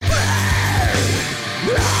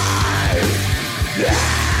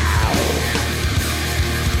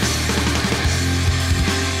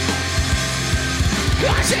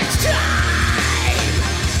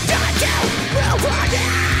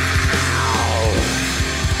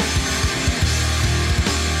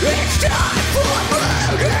It's time for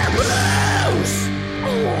Burger Blues!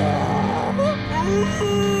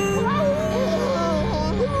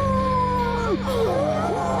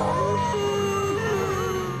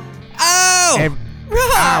 Ow!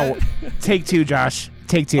 Ow! Take two, Josh.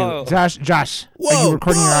 Take two. Oh. Josh. Whoa, Are you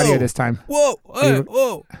recording your audio this time? Whoa!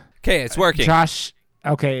 Whoa! Okay, it's working. Josh.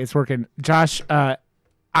 Okay, it's working. Josh, I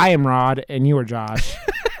am Rod, and you are Josh.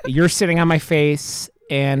 You're sitting on my face,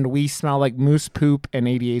 and we smell like moose poop and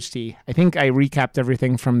ADHD. I think I recapped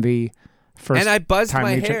everything from the first. And I buzzed time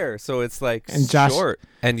my we hair, so it's like And Josh- short.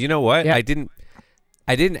 And you know what? Yeah. I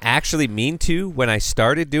didn't actually mean to when I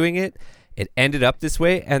started doing it. It ended up this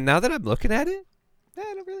way, and now that I'm looking at it, I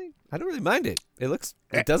don't really mind it.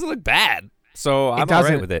 It doesn't look bad, so I'm all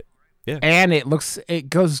right with it. Yeah. And it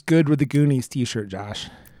goes good with the Goonies t-shirt, Josh.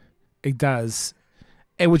 It does.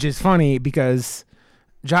 Which is funny because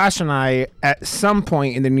Josh and I, at some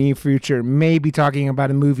point in the near future, may be talking about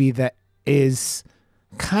a movie that is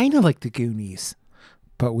kind of like the Goonies,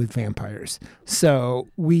 but with vampires. So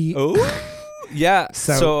we... Oh, yeah.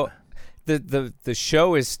 So- So the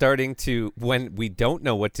show is starting to, when we don't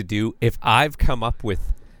know what to do, if I've come up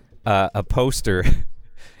with a poster,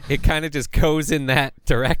 it kind of just goes in that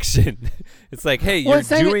direction. It's like, hey, Well, you're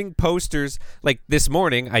it's not even- doing posters. Like this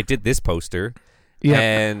morning, I did this poster. Yeah.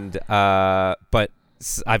 And but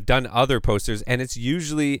I've done other posters, and it's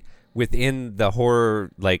usually within the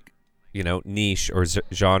horror, like, niche or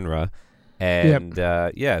genre. And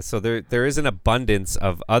so there is an abundance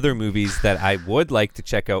of other movies that I would like to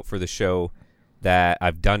check out for the show that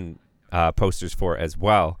I've done posters for as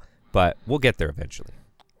well. But we'll get there eventually.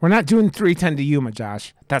 We're not doing 310 to Yuma,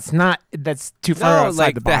 Josh. That's too far outside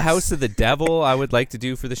like the box. House of the Devil, I would like to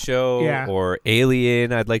do for the show. Yeah. Or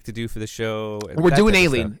Alien, I'd like to do for the show. and We're that doing type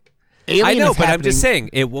of Alien. stuff. Alien I know, is but I'm happening. just saying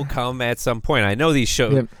it will come at some point. I know these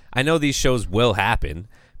shows. Yep. I know these shows will happen,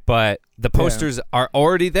 but the posters are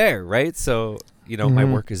already there, right? So my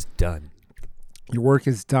work is done. Your work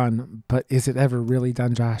is done, but is it ever really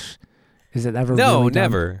done, Josh? Is it ever No, really done?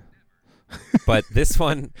 never. But this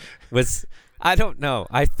one was. I don't know.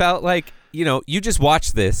 I felt like you just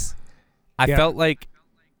watched this. I felt like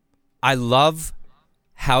I love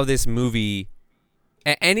how this movie.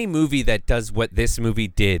 Any movie that does what this movie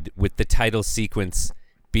did with the title sequence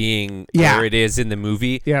being where it is in the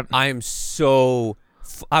movie, I am so.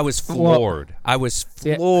 I was floored. I was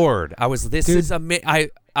floored. I was. This is amazing.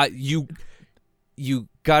 You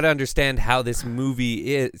got to understand how this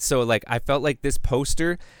movie is. So I felt like this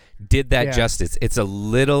poster did that justice. It's a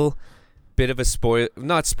little bit of a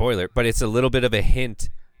not spoiler, but it's a little bit of a hint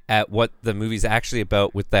at what the movie's actually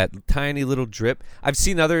about with that tiny little drip. I've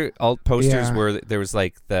seen other alt posters where there was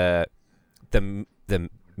like the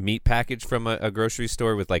meat package from a grocery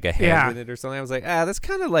store with like a hand in it or something. I was like, that's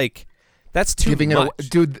kind of like, that's too much.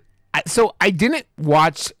 Dude. So I didn't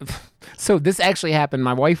watch. So this actually happened.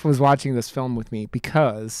 My wife was watching this film with me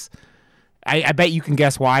because I bet you can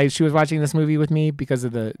guess why she was watching this movie with me, because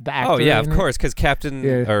of the actor. Oh yeah, in of it. course, because Captain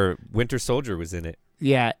or Winter Soldier was in it.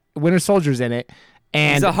 Yeah, Winter Soldier's in it,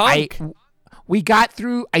 and He's a hunk. We got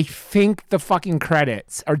through, I think, the fucking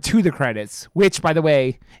credits, or to the credits, which, by the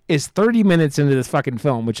way, is 30 minutes into this fucking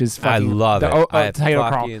film, which is fucking I love it. I title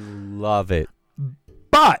crawl. fucking love it.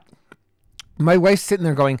 But my wife's sitting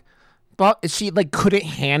there going, but she couldn't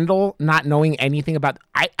handle not knowing anything about.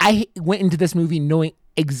 I went into this movie knowing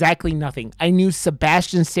exactly nothing. I knew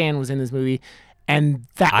Sebastian Stan was in this movie, and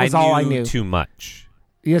that was all I knew. Too much.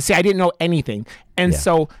 See, I didn't know anything. And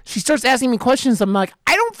so she starts asking me questions. I'm like,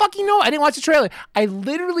 I don't fucking know. I didn't watch the trailer. I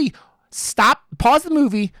literally paused the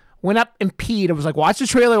movie, went up and peed. I was like, watch the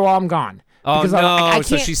trailer while I'm gone. Oh, Because no. I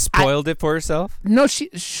So can't- she spoiled it for herself? No, she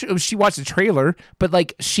watched the trailer,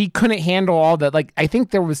 but she couldn't handle all that. I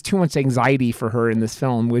think there was too much anxiety for her in this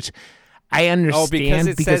film, which I understand. Oh, because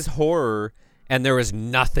it says horror and there was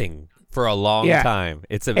nothing for a long time.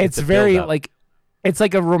 It's a very build-up. it's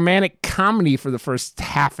like a romantic comedy for the first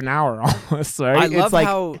half an hour almost. Right? I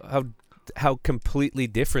love how completely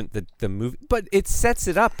different the movie, but it sets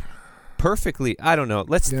it up perfectly. I don't know.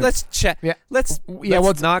 Let's chat. Yeah. Let's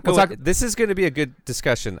not go. we'll talk. This is going to be a good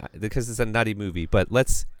discussion because it's a nutty movie. But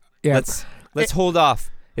let's It- hold off.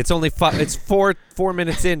 It's only it's 4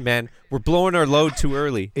 minutes in, man. We're blowing our load too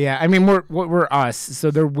early. Yeah, I mean we're us, so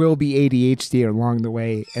there will be ADHD along the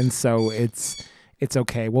way, and so it's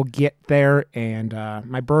okay. We'll get there, and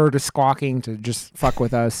my bird is squawking to just fuck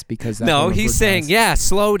with us because that's No, what a he's bird saying, does. "Yeah,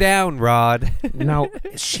 slow down, Rod." No,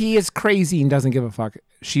 she is crazy and doesn't give a fuck.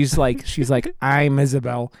 She's like, I'm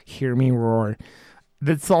Isabel. Hear me roar.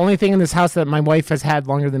 That's the only thing in this house that my wife has had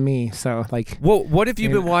longer than me. So like, Well, what have you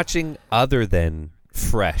Yeah. been watching other than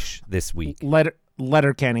Fresh this week?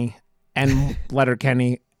 Letterkenny and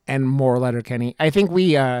Letterkenny and more Letterkenny. I think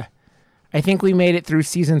we made it through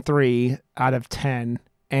season 3 out of 10.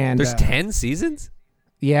 And There's 10 seasons?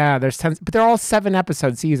 yeah, there's 10, but they're all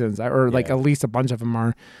 7-episode seasons, or like Yeah. at least a bunch of them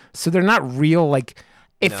are. So they're not real. Like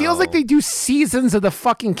it feels like No. they do seasons of the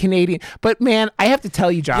fucking Canadian. But man, I have to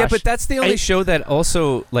tell you, Josh. Yeah, but that's the only I- show that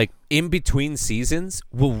also, like, in between seasons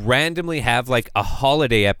will randomly have, like, a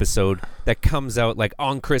holiday episode that comes out, like,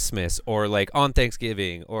 on Christmas or, like, on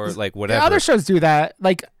Thanksgiving or, like, whatever. The other shows do that.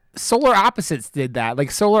 Like Solar Opposites did that.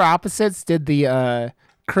 Like Solar Opposites did the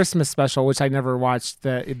Christmas special, which I never watched.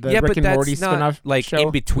 The yeah, Rick but and that's Morty not, spinoff like, show.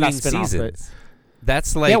 in between Not spinoff, but- seasons.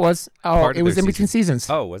 That's, like... yeah, it was. Oh, part it of was their in between season.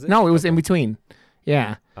 seasons. Oh, was it? No, it was in between.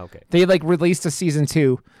 Yeah. Okay. They like released a season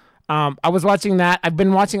 2. I was watching that. I've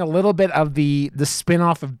been watching a little bit of the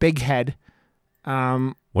spin-off of Big Head.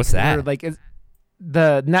 What's that? Where, like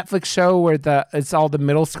the Netflix show where it's all the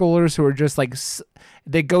middle schoolers who are just like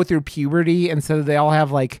they go through puberty, and so they all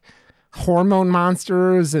have like hormone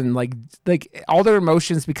monsters, and like all their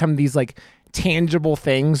emotions become these like tangible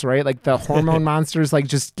things, right? Like the hormone monsters like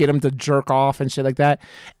just get them to jerk off and shit like that.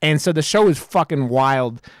 And so the show is fucking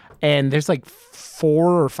wild, and there's like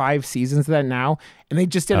 4 or 5 seasons of that now, and they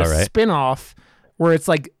just did a All right. spin-off where it's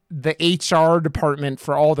like the HR department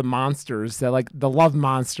for all the monsters, that like the love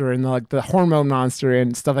monster and the hormone monster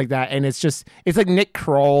and stuff like that. And it's like Nick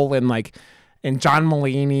Kroll and John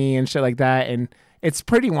Mulaney and shit like that. And it's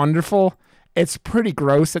pretty wonderful. It's pretty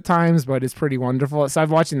gross at times, but it's pretty wonderful. So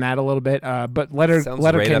I've watching that a little bit. But Sounds right up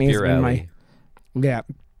Letterkenny has your been alley. yeah.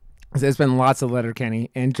 There's been lots of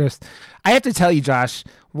Letterkenny, and just I have to tell you, Josh,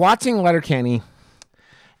 watching Letterkenny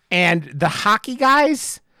and the hockey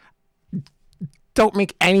guys don't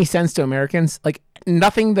make any sense to Americans. Like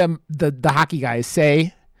nothing the hockey guys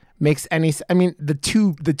say makes any. I mean, the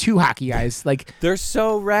two hockey guys, like They're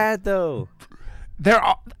so rad, though. they're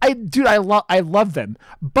all, I love them,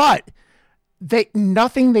 but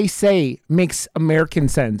nothing they say makes American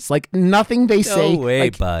sense. Like nothing they say. No way,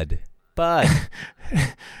 like, bud.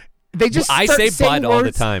 they just I start say saying bud all the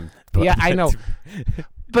words. time. Yeah, I know.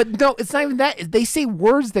 But no, it's not even that. They say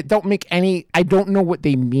words that don't make any. I don't know what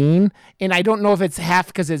they mean, and I don't know if it's half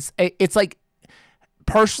because it's like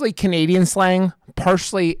partially Canadian slang,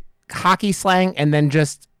 partially hockey slang, and then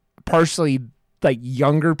just partially like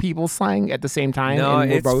younger people slang at the same time. No, and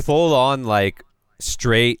we're it's both. full on like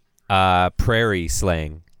straight prairie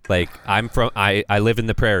slang. Like I live in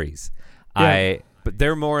the prairies. Yeah. But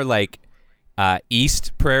they're more like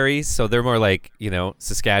East prairies, so they're more like,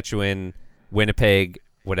 Saskatchewan, Winnipeg,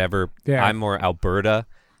 whatever. Yeah. I'm more Alberta,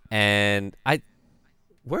 and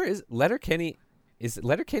where is Letterkenny? Is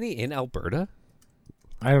Letterkenny in Alberta?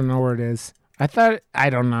 I don't know where it is. I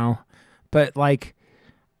don't know, but like.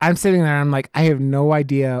 I'm sitting there, I'm like, I have no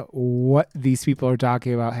idea what these people are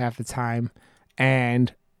talking about half the time,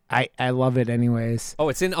 and I love it anyways. Oh,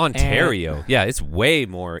 it's in Ontario. Yeah, it's way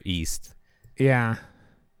more east. Yeah.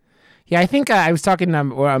 Yeah, I think I was talking to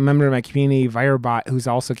a member of my community, Virebot, who's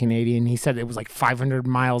also Canadian. He said it was like 500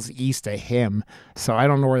 miles east of him. So I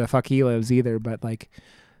don't know where the fuck he lives either, but like,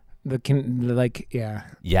 yeah.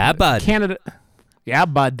 Yeah, bud. Canada. Yeah,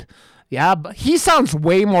 bud. Yeah, but he sounds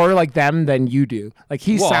way more like them than you do. Like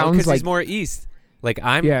he Well, sounds because like he's more east. Like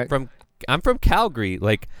I'm Yeah. from Calgary.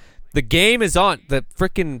 Like the game is on. The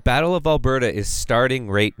freaking Battle of Alberta is starting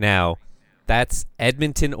right now. That's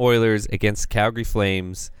Edmonton Oilers against Calgary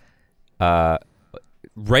Flames.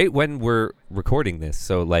 Right when we're recording this.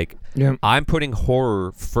 So like Yeah. I'm putting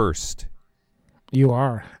horror first. You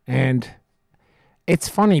are. And it's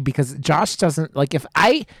funny because Josh doesn't like if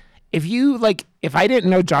I didn't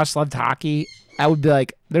know Josh loved hockey, I would be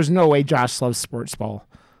like, there's no way Josh loves sports ball.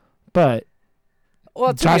 But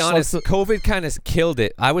Well, to Josh be honest, loves COVID kind of killed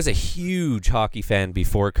it. I was a huge hockey fan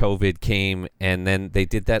before COVID came, and then they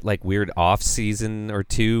did that like weird off season or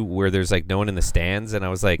two where there's like no one in the stands, and I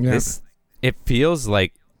was like, Yeah. it feels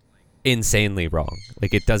like insanely wrong.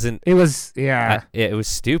 Like it doesn't. it was It was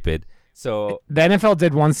stupid. So the NFL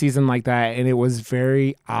did one season like that, and it was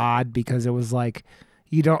very odd because it was like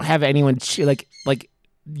you don't have anyone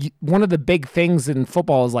one of the big things in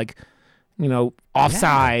football is like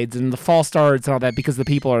offsides and the false starts and all that because the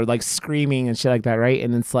people are like screaming and shit like that, right?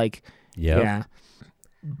 And it's like yeah,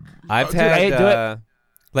 I've Dude, I had do it.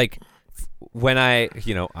 like when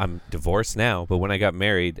I'm divorced now, but when I got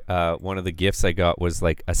married, one of the gifts I got was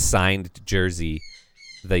like a signed jersey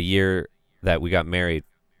the year that we got married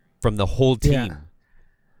from the whole team. Yeah.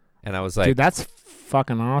 And I was like, dude, that's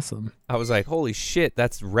fucking awesome. I was like, holy shit,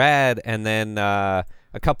 that's rad. And then a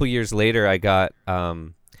couple years later, I got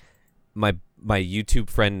my YouTube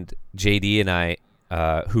friend JD and I,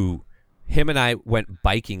 him and I went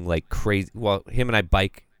biking like crazy. Well, him and I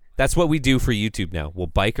bike. That's what we do for YouTube now. We'll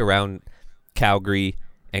bike around Calgary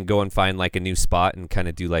and go and find like a new spot and kind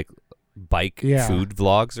of do like bike food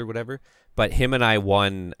vlogs or whatever. But him and I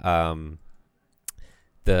won a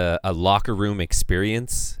locker room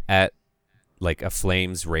experience at like a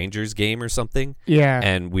Flames Rangers game or something. Yeah.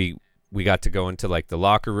 And we got to go into like the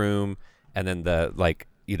locker room and then the like,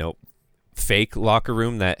 fake locker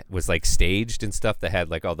room that was like staged and stuff that had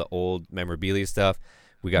like all the old memorabilia stuff.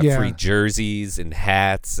 We got free jerseys and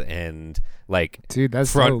hats and like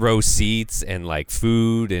that's front dope. row seats and like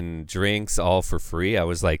food and drinks all for free. I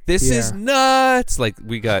was like, this is nuts. Like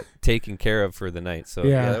we got taken care of for the night. So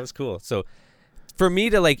yeah, that was cool. So for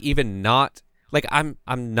me to like even not like I'm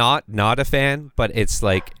not a fan, but it's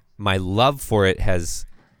like my love for it has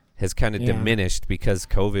kind of diminished because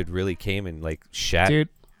COVID really came and like shat. Dude,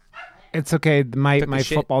 it's okay. My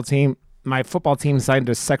football team signed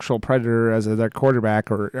a sexual predator as their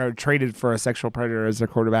quarterback, or traded for a sexual predator as their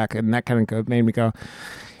quarterback, and that kind of made me go.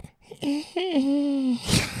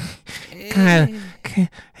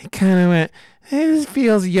 kind of went. This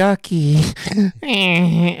feels yucky,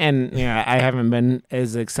 and I haven't been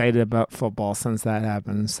as excited about football since that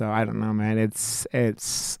happened. So I don't know, man.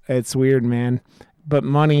 It's weird, man. But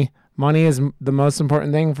money is the most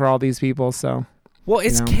important thing for all these people. So well,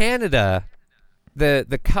 it's Canada.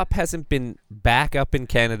 The cup hasn't been back up in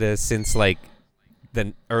Canada since like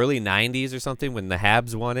the early 90s or something when the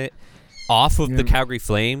Habs won it off of the Calgary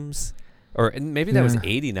Flames, or maybe that was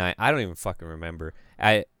 89. I don't even fucking remember.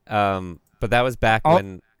 But that was back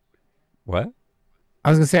when. What? I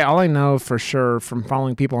was gonna say, all I know for sure from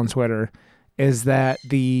following people on Twitter is that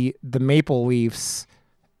the Maple Leafs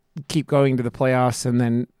keep going to the playoffs and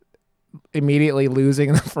then immediately losing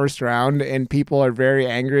in the first round, and people are very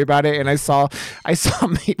angry about it. And I saw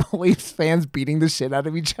Maple Leafs fans beating the shit out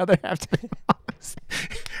of each other after they lost.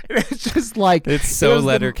 It's just like it's so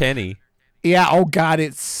Letterkenny. Yeah. Oh God,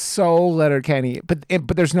 it's so Letterkenny. But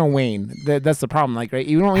there's no Wayne. That's the problem. Like, right?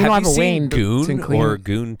 You don't have a Wayne. Goon or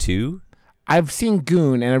Goon 2? I've seen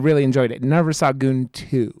Goon and I really enjoyed it. Never saw Goon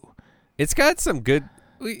 2. It's got some good.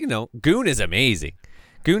 Goon is amazing.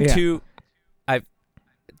 Goon 2.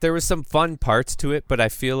 There was some fun parts to it, but I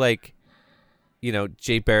feel like,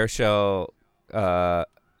 Jay Baruchel, I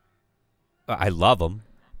love him,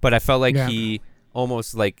 but I felt like he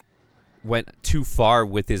almost like went too far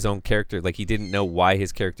with his own character. Like he didn't know why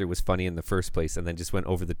his character was funny in the first place, and then just went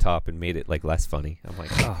over the top and made it like less funny. I'm like,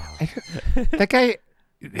 oh. That guy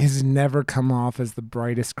has never come off as the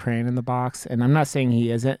brightest crayon in the box, and I'm not saying he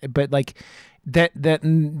isn't, but like that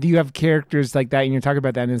you have characters like that, and you're talking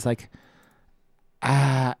about that, and it's like.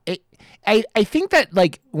 I think that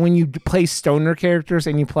like when you play stoner characters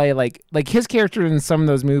and you play like his character in some of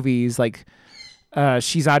those movies, like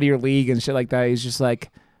She's Out of Your League and shit like that, he's just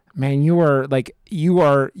like, man, you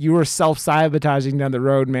are self-sabotaging down the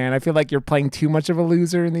road, man. I feel like you're playing too much of a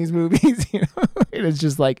loser in these movies. It's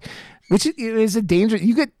just like, which is a danger.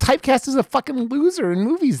 You get typecast as a fucking loser in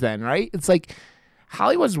movies then, right? It's like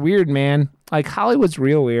Hollywood's weird, man. Like Hollywood's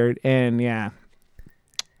real weird, and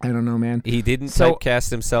I don't know, man. He didn't typecast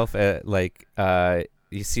himself at like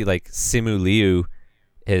you see like Simu Liu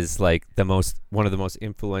is like one of the most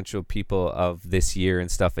influential people of this year and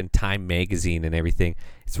stuff in Time magazine and everything.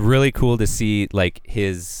 It's really cool to see like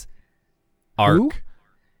his arc.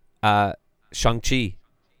 Shang-Chi.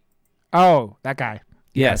 Oh, that guy.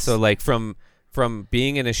 Yeah, yes. So like from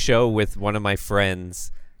being in a show with one of my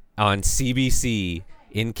friends on CBC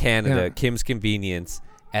in Canada, Kim's Convenience,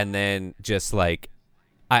 and then just like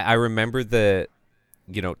I remember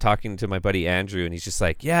talking to my buddy Andrew, and he's just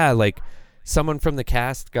like, yeah, like someone from the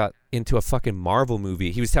cast got into a fucking Marvel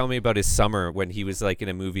movie. He was telling me about his summer when he was like in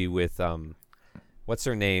a movie with what's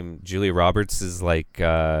her name? Julia Roberts' like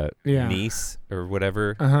niece or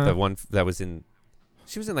whatever. The one that was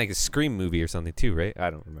she was in like a Scream movie or something too, right? I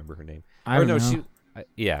don't remember her name. I don't know.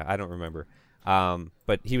 I don't remember.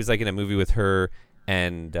 But he was like in a movie with her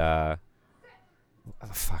and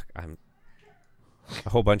a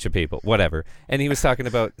whole bunch of people, whatever. And he was talking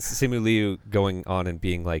about Simu Liu going on and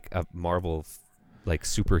being like a Marvel like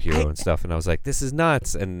superhero and stuff. And I was like, this is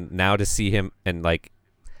nuts. And now to see him and like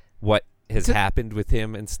what has happened with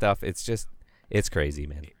him and stuff, it's crazy,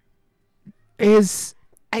 man.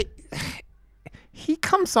 He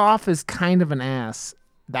comes off as kind of an ass,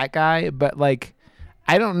 that guy, but like,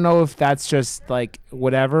 I don't know if that's just like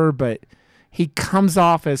whatever, but he comes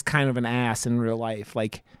off as kind of an ass in real life.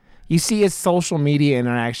 Like, you see his social media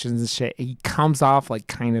interactions and shit. He comes off like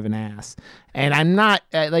kind of an ass, and I'm not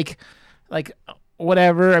like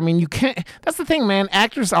whatever. I mean, you can't. That's the thing, man.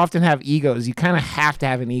 Actors often have egos. You kind of have to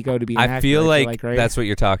have an ego to be an actor. I feel like right? that's what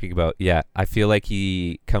you're talking about. Yeah, I feel like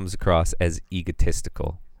he comes across as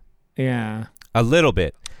egotistical. Yeah, a little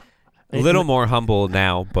bit, a little more humble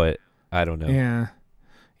now, but I don't know. Yeah.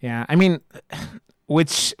 I mean,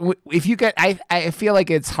 if you get, I feel like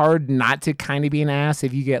it's hard not to kind of be an ass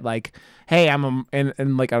if you get like, hey, I'm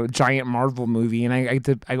in like a giant Marvel movie,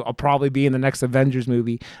 and I'll probably be in the next Avengers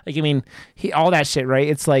movie. Like, I mean, all that shit, right?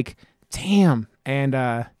 It's like, damn.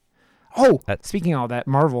 And speaking of all that,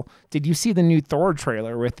 Marvel, did you see the new Thor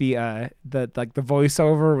trailer with the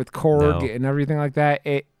voiceover with Korg and everything like that?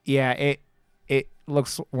 It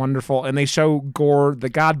looks wonderful, and they show Gore the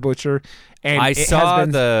God Butcher. And I saw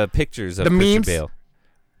the pictures of the Christian memes. Bale.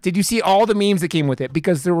 Did you see all the memes that came with it?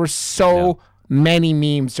 Because there were so many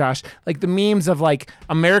memes, Josh. Like the memes of like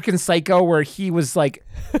American Psycho, where he was like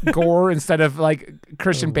Gore instead of like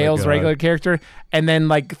Christian Bale's regular character, and then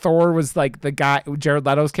like Thor was like the guy Jared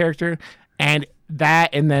Leto's character, and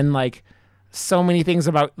then like so many things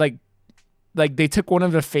about like they took one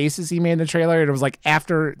of the faces he made in the trailer, and it was like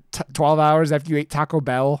after 12 hours after you ate Taco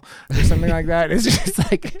Bell or something like that. It's just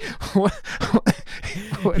like what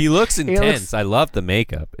he looks intense. I love the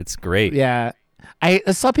makeup. It's great. Yeah. I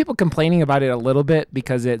saw people complaining about it a little bit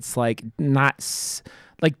because it's like not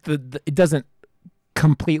like it doesn't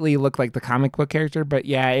completely look like the comic book character, but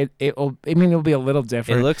yeah, it'll be a little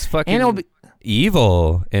different. It looks fucking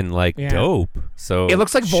evil and like dope. So it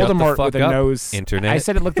looks like Voldemort with a nose. Internet. I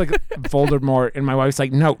said it looked like Voldemort, and my wife's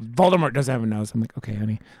like, "No, Voldemort doesn't have a nose." I'm like, "Okay,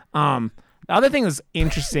 honey." The other thing that's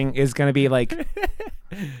interesting is going to be like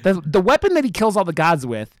the weapon that he kills all the gods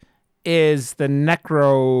with is the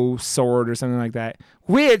Necro sword or something like that,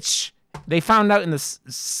 which they found out in the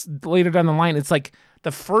later down the line. It's like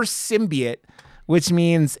the first symbiote, which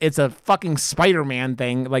means it's a fucking Spider-Man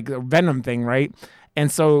thing, like a Venom thing, right?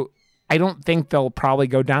 And so I don't think they'll probably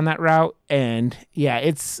go down that route. And yeah,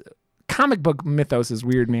 it's comic book mythos is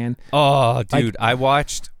weird, man. Oh, dude, I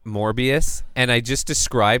watched Morbius, and I just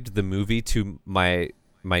described the movie to my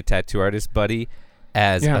tattoo artist buddy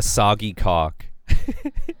as a soggy cock.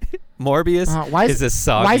 Morbius is a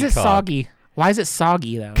soggy cock. Why is it soggy? Why is it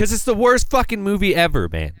soggy, though? Because it's the worst fucking movie ever,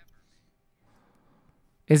 man.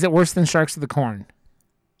 Is it worse than Sharks of the Corn?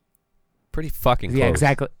 Pretty fucking close. Yeah,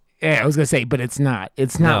 exactly. Yeah, I was going to say, but it's not.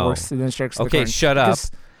 It's not worse than Sharks of the Corn. Okay, shut up.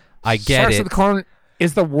 I get Sharks of the Corn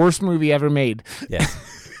is the worst movie ever made. Yeah.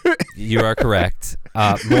 You are correct.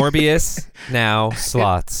 Morbius now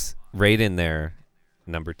slots right in there.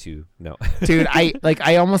 Number 2. No. Dude,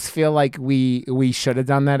 I almost feel like we should have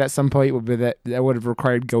done that at some point, but that would have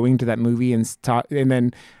required going to that movie and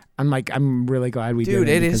then I'm really glad we did. Dude,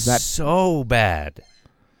 it is so bad.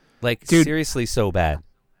 Like, seriously so bad.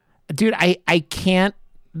 Dude, I can't.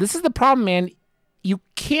 This is the problem, man. You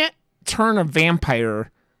can't turn a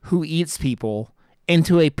vampire who eats people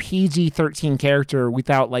into a PG-13 character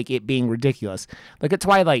without like it being ridiculous. Like at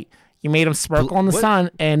Twilight, you made him sparkle in the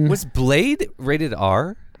sun, and was Blade rated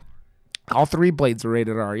R? All 3 Blades were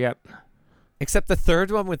rated R. Yep. Except the third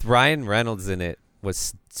one with Ryan Reynolds in it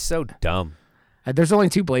was so dumb. There's only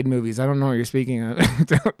 2 Blade movies. I don't know what you're speaking of.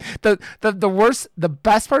 The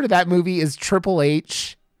best part of that movie is Triple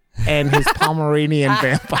H and his Pomeranian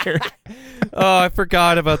vampire. Oh, I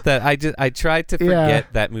forgot about that. I tried to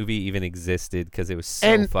forget that movie even existed because it was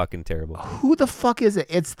so fucking terrible. Who the fuck is it?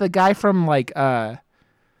 It's the guy from like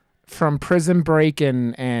from Prison Break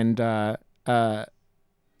and the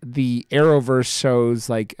Arrowverse shows,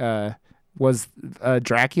 like was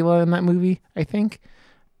Dracula in that movie, I think.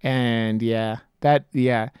 And dude, that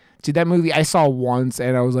movie I saw once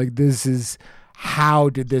and I was like, how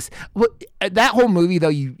did this? That whole movie though,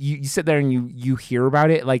 you sit there and you hear about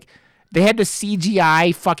it, like they had to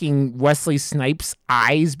CGI fucking Wesley Snipes'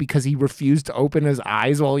 eyes because he refused to open his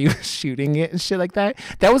eyes while he was shooting it and shit like that.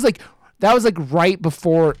 That was like right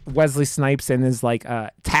before Wesley Snipes and his like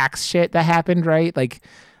tax shit that happened, right? Like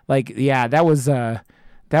that was like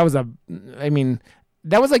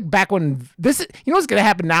back when what's gonna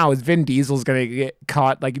happen now is Vin Diesel's gonna get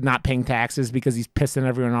caught like not paying taxes because he's pissing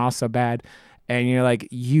everyone off so bad, and you're like,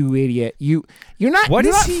 you idiot, you're not. What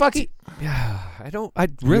you're is not he? Fucking. I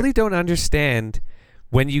really don't understand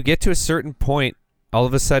when you get to a certain point. All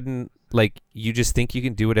of a sudden, like you just think you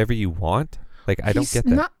can do whatever you want. Like I don't get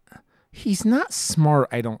that. He's not smart.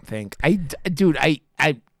 I don't think.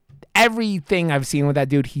 Everything I've seen with that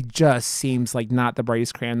dude, he just seems like not the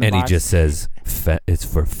brightest crayon in the box. And he just says, "It's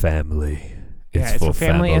for family. It's for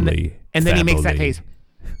family." And then he makes that face.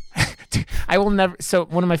 I will never. So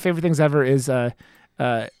one of my favorite things ever is from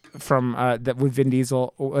that with Vin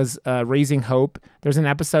Diesel was Raising Hope. There's an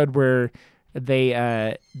episode where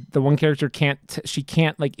they the one character she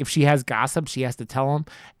can't like if she has gossip she has to tell him,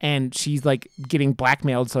 and she's like getting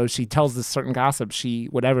blackmailed, so she tells this certain gossip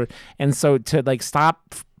whatever, and so to like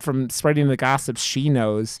stop from spreading the gossip she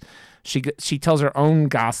knows, she tells her own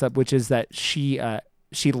gossip, which is that she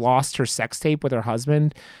lost her sex tape with her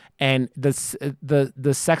husband, and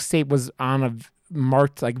the sex tape was on a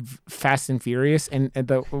marked like Fast and Furious, and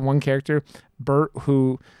the one character Bert,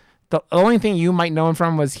 who the only thing you might know him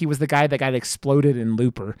from was he was the guy that got exploded in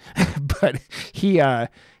Looper, but he goes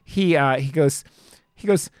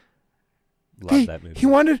Love that movie. he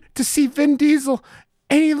wanted to see Vin Diesel,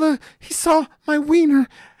 and he saw my wiener.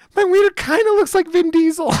 My wiener kind of looks like Vin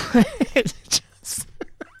Diesel.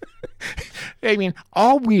 I mean,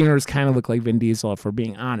 all wieners kind of look like Vin Diesel, if we're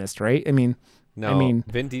being honest, right? No,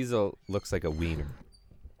 Vin Diesel looks like a wiener.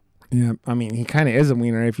 Yeah, I mean, he kind of is a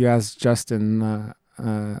wiener if you ask Justin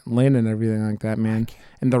Lin and everything like that, man.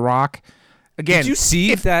 And The Rock. Again, did you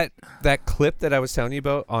see that clip that I was telling you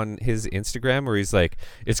about on his Instagram where he's like,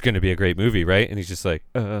 "It's going to be a great movie, right?" And he's just like,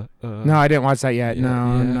 No, I didn't watch that yet.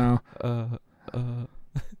 No.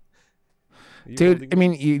 Dude, I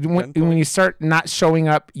mean, when you start not showing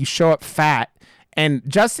up, you show up fat, and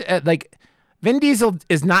just like Vin Diesel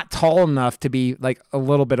is not tall enough to be like a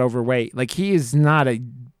little bit overweight. Like he is not a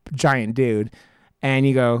giant dude, and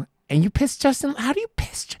you go. And you pissed Justin. How do you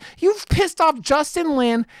piss? You've pissed off Justin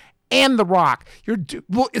Lin and The Rock.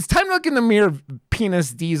 Well, it's time to look in the mirror,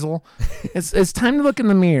 penis Diesel. It's time to look in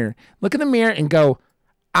the mirror. Look in the mirror and go,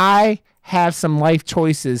 I have some life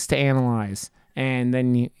choices to analyze. And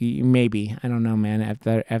then you maybe, I don't know, man,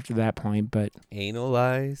 after that point, but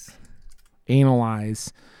analyze. Where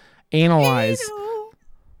was Analyze?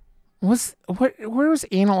 Was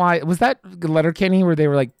that Letterkenny where they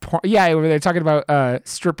were like, where they're talking about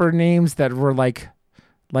stripper names that were like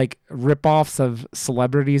ripoffs of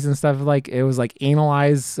celebrities and stuff. Like it was like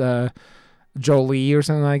Analyze Jolie or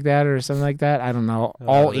something like that, I don't know.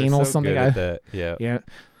 All anal so something. Yeah.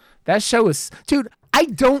 That show is, dude. I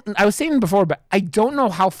was saying before, but I don't know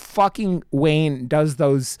how fucking Wayne does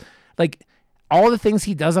those. Like all the things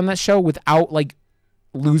he does on that show without like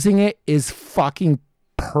losing it is fucking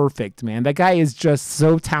perfect, man. That guy is just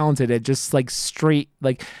so talented at just like straight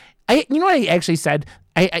like you know what I actually said?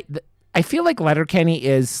 I feel like Letterkenny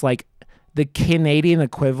is like the Canadian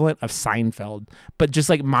equivalent of Seinfeld, but just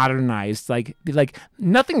like modernized. Like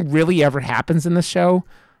nothing really ever happens in the show,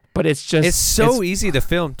 but it's so easy to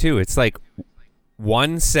film too. It's like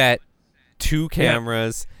one set, two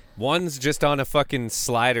cameras. One's just on a fucking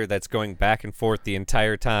slider that's going back and forth the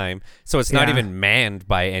entire time, so it's not even manned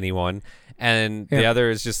by anyone. And the other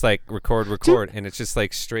is just like record, dude, and it's just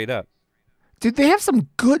like straight up. Dude, they have some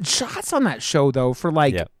good shots on that show though for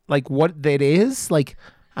like what it is. Like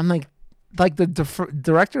I'm like the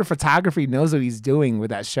director of photography knows what he's doing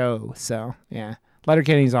with that show. So yeah,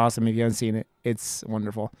 Letterkenny's awesome. If you haven't seen it, it's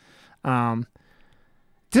wonderful. I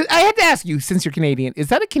had to ask you, since you're Canadian, is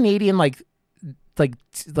that a Canadian like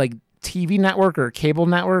TV network or cable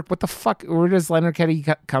network? What the fuck? Where does Letterkenny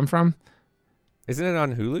come from? Isn't it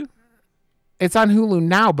on Hulu? It's on Hulu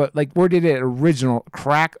now, but like, where did it original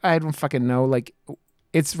crack? I don't fucking know. Like,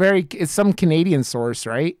 it's some Canadian source,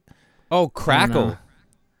 right? Oh, Crackle.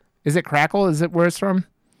 Is it Crackle? Is it where it's from?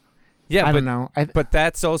 Yeah, I don't know. But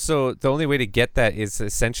that's also the only way to get that is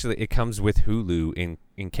essentially it comes with Hulu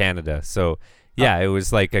in Canada. So yeah, it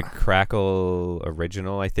was like a Crackle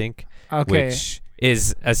original, I think, which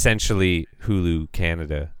is essentially Hulu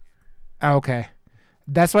Canada. Okay.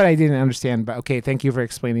 That's what I didn't understand, but okay, thank you for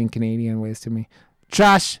explaining Canadian ways to me.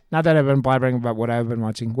 Josh, now that I've been blabbering about what I've been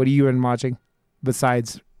watching, what have you been watching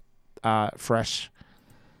besides Fresh?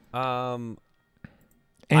 And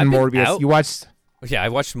Morbius. You watched? Yeah, I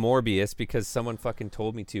watched Morbius because someone fucking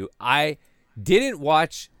told me to. I didn't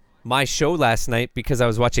watch my show last night because I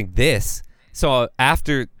was watching this. So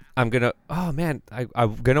after I'm going to, I'm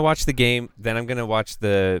going to watch the game, then I'm going to watch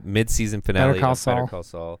the mid-season finale of Better Call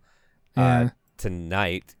Saul.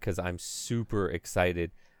 Tonight because I'm super excited.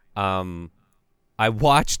 I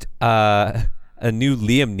watched a new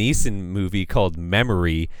Liam Neeson movie called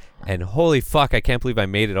Memory, and holy fuck, I can't believe I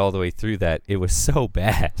made it all the way through that. It was so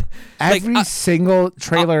bad. Every single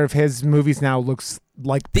trailer of his movies now looks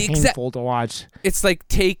like painful to watch. It's like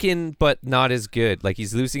Taken, but not as good. Like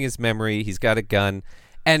he's losing his memory. He's got a gun,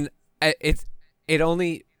 and the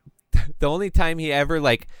only time he ever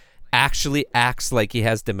like actually acts like he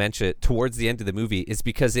has dementia towards the end of the movie is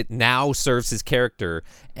because it now serves his character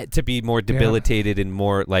to be more debilitated and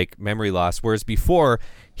more like memory loss. Whereas before,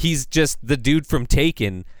 he's just the dude from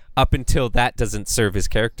Taken up until that doesn't serve his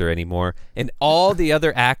character anymore. And all the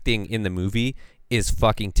other acting in the movie is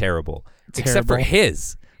fucking terrible. Except for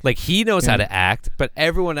his. Like, he knows how to act, but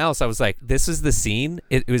everyone else, I was like, this is the scene.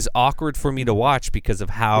 It was awkward for me to watch because of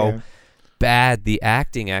how bad the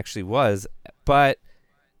acting actually was. But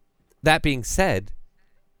that being said,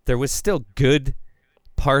 there was still good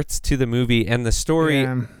parts to the movie, and the story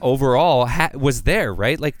overall was there,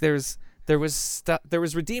 right? Like, there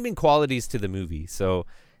was redeeming qualities to the movie. So,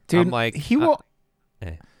 dude, I'm like, he'll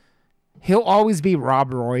always be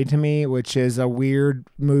Rob Roy to me, which is a weird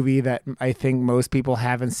movie that I think most people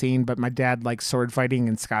haven't seen. But my dad likes sword fighting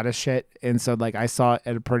and Scottish shit, and so like I saw it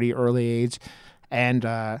at a pretty early age, and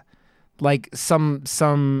like some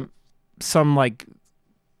like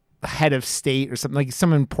head of state or something, like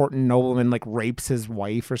some important nobleman like rapes his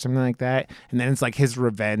wife or something like that, and then it's like his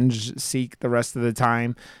revenge seek the rest of the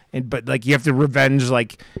time, but like you have to revenge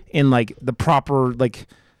like in like the proper like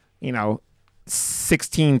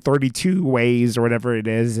 1632 ways or whatever it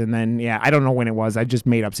is. And then I don't know when it was, I just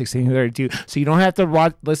made up 1632, so you don't have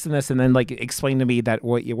to listen to this and then like explain to me that it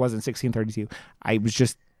wasn't 1632. I was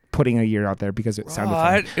just putting a year out there because it sounded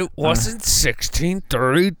fun. It wasn't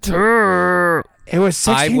 1632. It was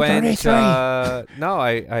 1633.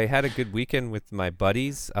 I had a good weekend with my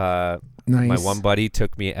buddies. Nice. My one buddy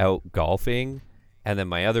took me out golfing, and then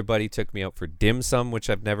my other buddy took me out for dim sum, which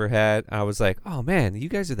I've never had. I was like, oh man, you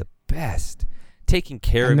guys are the best, taking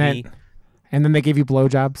care of me. And then they gave you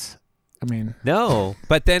blowjobs. I mean, no,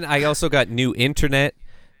 but then I also got new internet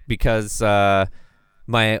because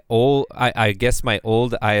my old ISP,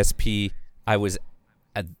 I was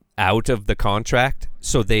out of the contract,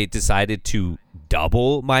 so they decided to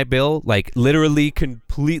double my bill, like literally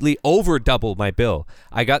completely over double my bill.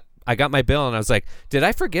 I got my bill and I was like, did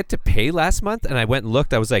I forget to pay last month? And I went and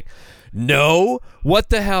looked. I was like, no, what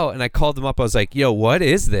the hell? And I called them up. I was like, yo, what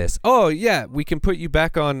is this? Oh yeah, we can put you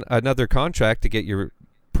back on another contract to get your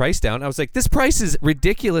price down. I was like, this price is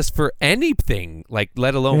ridiculous for anything, like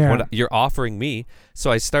let alone what you're offering me.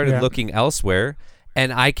 So I started looking elsewhere,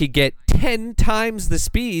 and I could get 10 times the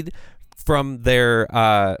speed from their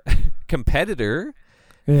competitor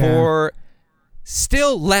for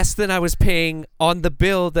still less than I was paying on the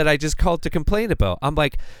bill that I just called to complain about. I'm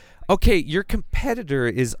like, okay, your competitor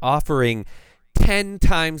is offering 10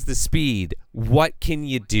 times the speed. What can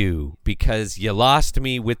you do? Because you lost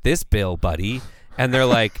me with this bill, buddy. And they're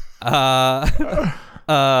like, oh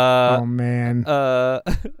man,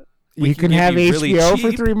 you can have HBO really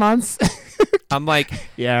for 3 months. I'm like,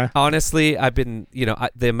 honestly, I've been,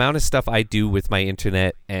 the amount of stuff I do with my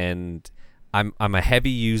internet, and I'm a heavy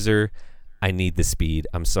user. I need the speed.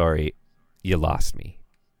 I'm sorry, you lost me.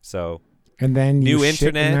 So, and then new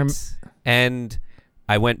internet, and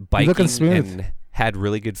I went biking and had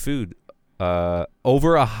really good food.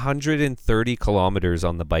 Over 130 kilometers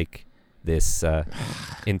on the bike this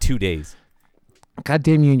in 2 days. God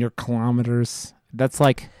damn you and your kilometers. That's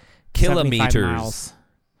like kilometers. Miles.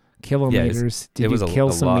 Kilometers. Did you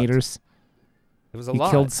kill some lot. Meters? It was a lot.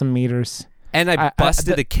 You killed some meters. And I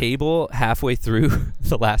busted a cable halfway through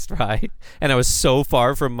the last ride, and I was so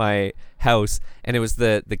far from my house, and it was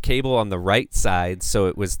the cable on the right side, so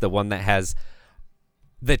it was the one that has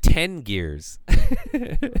the 10 gears.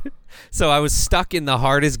 So I was stuck in the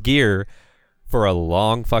hardest gear for a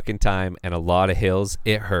long fucking time and a lot of hills.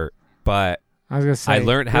 It hurt, but I was gonna say, I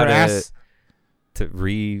learned how to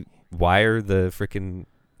rewire the freaking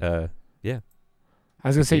I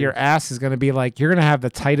was gonna say your ass is gonna be like, you're gonna have the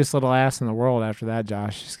tightest little ass in the world after that,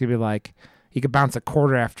 Josh. It's gonna be like you could bounce a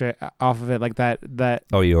quarter off of it, like that.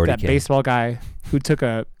 Oh, you already that can. Baseball guy who took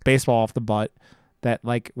a baseball off the butt that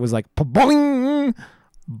like was like boing.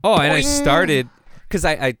 Oh, and I started because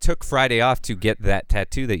I took Friday off to get that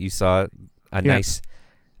tattoo that you saw. A nice,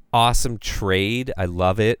 awesome trade. I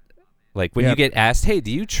love it. Like when you get asked, hey,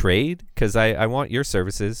 do you trade? Because I want your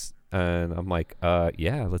services. And I'm like,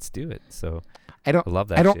 yeah, let's do it. So I love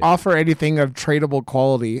that. I don't shit. offer anything of tradable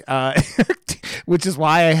quality, which is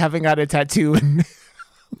why I haven't got a tattoo.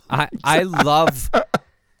 I love,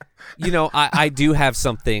 I do have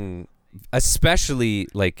something, especially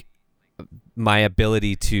like my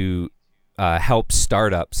ability to help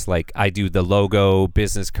startups. Like I do the logo,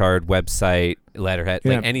 business card, website, letterhead,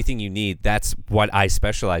 like anything you need. That's what I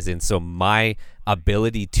specialize in. So my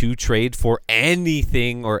ability to trade for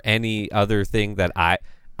anything or any other thing that I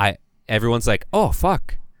everyone's like, oh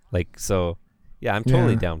fuck, like, so Yeah, I'm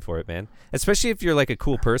totally Yeah. down for it, man. Especially if you're like a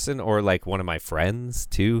cool person or like one of my friends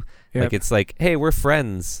too. Yep. Like it's like, hey, we're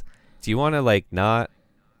friends. Do you want to like not?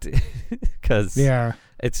 Because Yeah.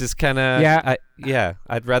 it's just kind of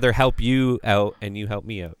I'd rather help you out and you help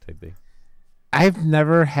me out type thing. I've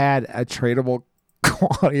never had a tradable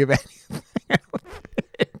quality of anything. I don't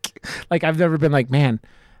think. Like I've never been like, man,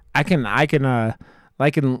 I can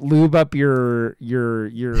lube up your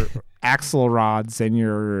axle rods and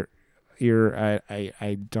your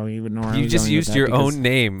I don't even know. Where I You was just going with used that your because- own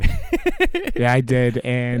name. Yeah, I did,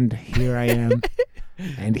 and here I am,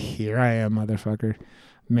 motherfucker.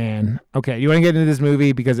 Man, okay, you want to get into this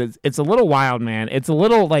movie because it's a little wild, man. It's a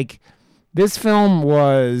little like this film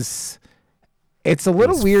was. It's a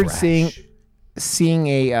little was weird fresh. seeing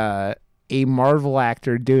a Marvel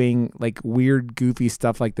actor doing like weird, goofy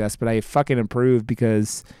stuff like this, but I fucking approve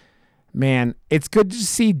because, man, it's good to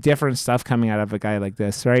see different stuff coming out of a guy like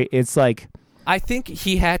this, right? It's like, I think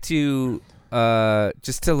he had to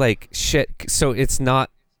just to like shit so it's not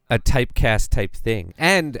a typecast type thing.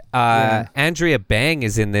 And Andrea Bang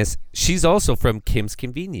is in this. She's also from Kim's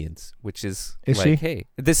Convenience, which is Is like, she? hey,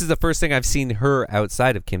 this is the first thing I've seen her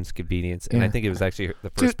outside of Kim's Convenience, and I Yeah. think it was actually the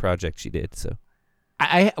first project she did. So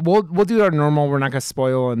we'll do our normal. We're not gonna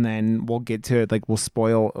spoil, and then we'll get to it. Like we'll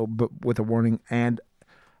spoil, but with a warning. And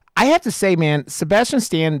I have to say, man, Sebastian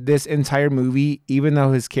Stan, this entire movie, even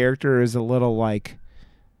though his character is a little like,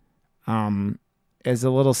 is a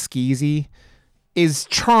little skeezy, is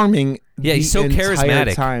charming. Yeah, he's the so entire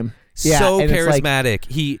charismatic. Time. so and it's like-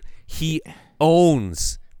 charismatic. He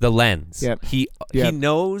owns the lens. Yep. He Yep.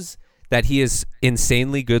 knows that he is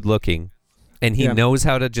insanely good looking, and he Yep. knows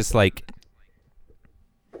how to just like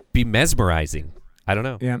be mesmerizing. I don't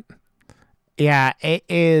know. Yeah. Yeah, it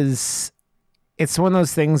is. It's one of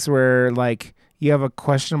those things where, like, you have a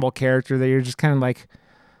questionable character that you're just kind of like,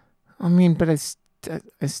 I mean, but I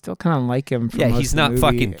still kind of like him. For Yeah, most he's of the not movie.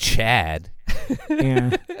 fucking Chad.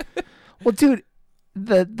 Yeah. Well, dude,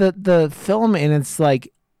 the film, and it's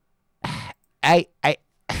like, I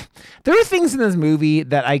there are things in this movie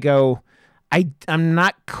that I go, I'm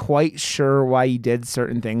not quite sure why he did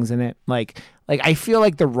certain things in it. Like I feel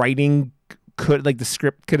like the writing could, like the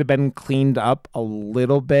script could have been cleaned up a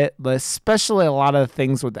little bit, especially a lot of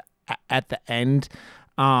things with at the end.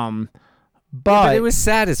 But But it was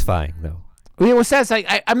satisfying though. it was sad.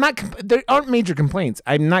 I'm not. There aren't major complaints.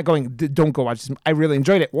 I'm not going. Don't go watch this. I really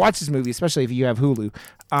enjoyed it. Watch this movie, especially if you have Hulu.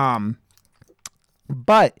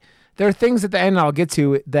 But there are things at the end I'll get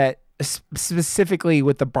to that specifically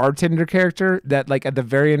with the bartender character that, like, at the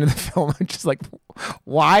very end of the film, I'm just like,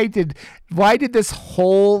 why did this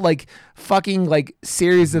whole like fucking like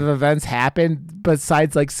series of events happen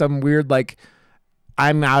besides like some weird like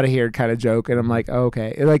I'm out of here kind of joke? And I'm like, oh,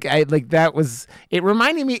 okay, like that was, it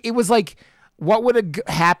reminded me, it was like, what would have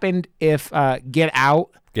happened if Get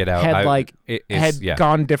Out had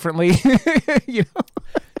gone differently? You know,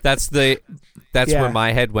 That's Yeah. where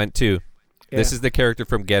my head went to. This Yeah. is the character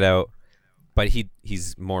from Get Out, but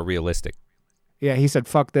he's more realistic. yeah, he said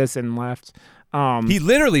fuck this and left. He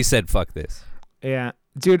literally said fuck this. Yeah,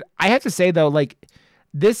 dude, I have to say though, like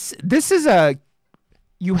this is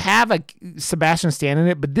you have a Sebastian Stan in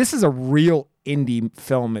it, but this is a real indie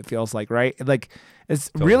film. It feels like, right? Like it's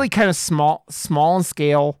really kind of small in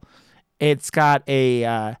scale. It's got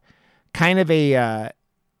a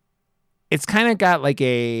it's kind of got like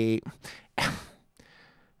a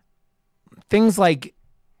things like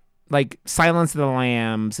Silence of the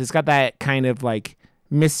Lambs. It's got that kind of like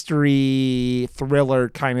mystery thriller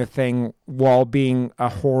kind of thing while being a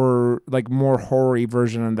horror, like more horror-y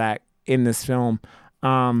version of that in this film.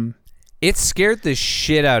 It scared the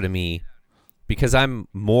shit out of me because I'm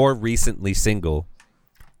more recently single.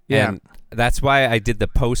 Yeah. And that's why I did the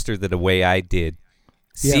poster the way I did.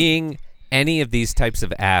 Yeah. Seeing any of these types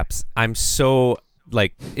of apps, I'm so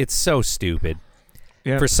like, it's so stupid.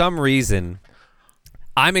 Yeah. For some reason,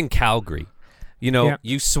 I'm in Calgary. You know, Yeah.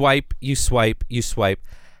 you swipe.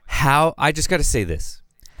 How, I just got to say this.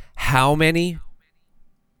 How many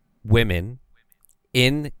women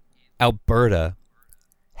in Alberta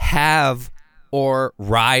have or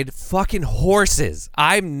ride fucking horses?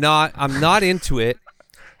 I'm not into it.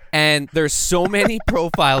 And there's so many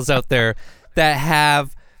profiles out there that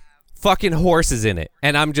have fucking horses in it.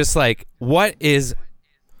 And I'm just like, what is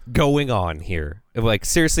going on here? Like,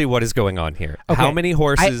 seriously, what is going on here? Okay, How many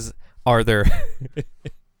horses are there?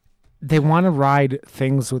 They want to ride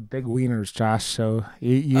things with big wieners, Josh. So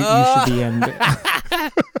you should be in.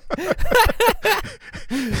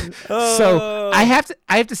 So I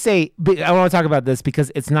have to say, but I want to talk about this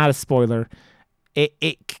because it's not a spoiler.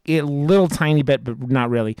 a little tiny bit, but not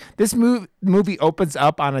really. This movie opens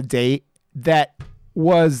up on a date that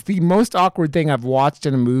was the most awkward thing I've watched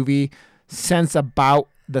in a movie since about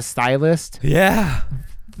The Stylist. Yeah.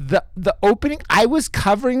 The opening, I was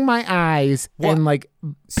covering my eyes and like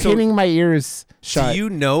pinning my ears shut. Do you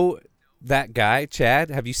know that guy, Chad?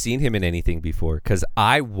 Have you seen him in anything before? Because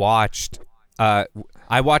I watched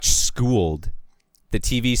Schooled, the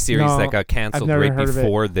TV series that got canceled right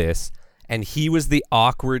before this, and he was the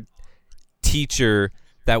awkward teacher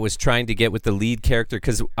that was trying to get with the lead character.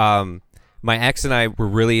 Because my ex and I were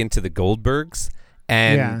really into the Goldbergs,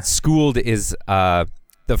 and Schooled is the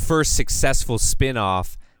first successful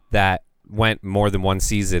spin-off that went more than one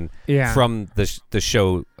season from the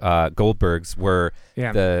show Goldbergs, where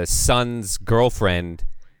the son's girlfriend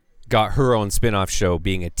got her own spin-off show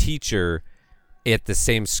being a teacher at the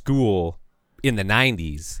same school in the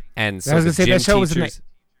 90s. And so I was going to say that show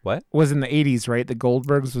was in the 80s, right? The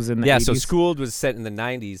Goldbergs was in the 80s. Yeah, so Schooled was set in the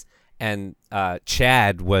 90s, and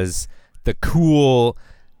Chad was the cool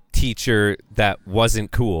teacher that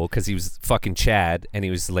wasn't cool because he was fucking Chad, and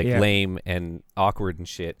he was like lame and awkward and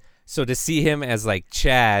shit. So to see him as like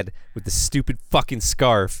Chad with the stupid fucking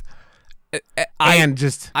scarf,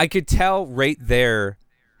 I could tell right there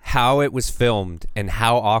how it was filmed and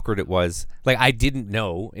how awkward it was. Like, I didn't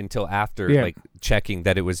know until after like checking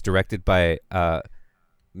that it was directed by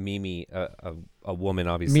Mimi, a woman,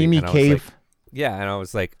 obviously. Mimi and Cave. And I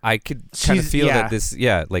was like, I could kind of feel that this,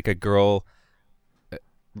 like a girl.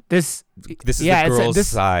 This is the girl's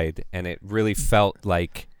side, and it really felt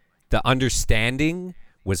like the understanding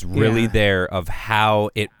was really there of how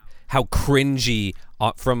cringy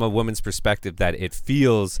from a woman's perspective that it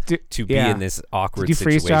feels to be in this awkward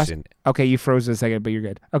situation. Freeze, Josh? Okay, you froze a second, but you're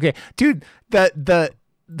good. Okay, dude, the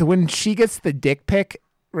when she gets the dick pic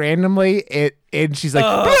randomly, and she's like,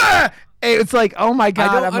 ah! It's like, oh my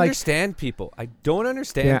god, I don't understand people. I don't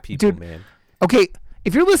understand people, dude, man. Okay.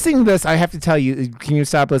 If you're listening to this, I have to tell you, can you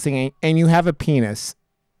stop listening? And you have a penis.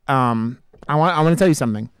 I want to tell you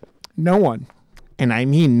something. No one, and I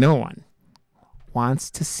mean no one, wants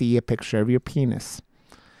to see a picture of your penis.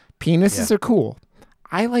 Penises are cool.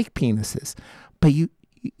 I like penises, but you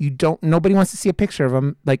don't. Nobody wants to see a picture of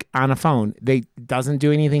them like on a phone. They doesn't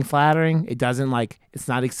do anything flattering. It doesn't it's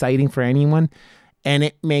not exciting for anyone, and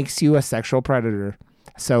it makes you a sexual predator.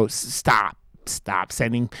 So stop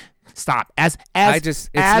sending. Stop. It's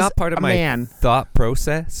not part of my thought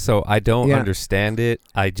process, so I don't understand it.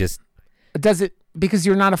 Does it because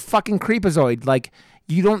you're not a fucking creepazoid. Like,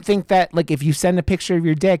 you don't think that like if you send a picture of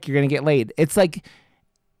your dick, you're gonna get laid. It's like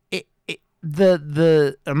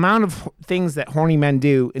the amount of things that horny men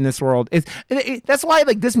do in this world is that's why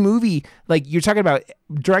like this movie, like you're talking about,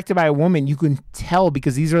 directed by a woman, you can tell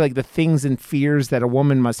because these are like the things and fears that a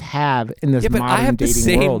woman must have in this modern dating world. I have the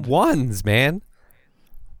same ones, man.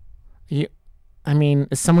 I mean,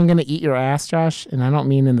 is someone going to eat your ass, Josh? And I don't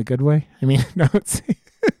mean in the good way. I mean, no.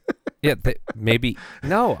 Maybe.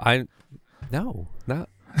 No,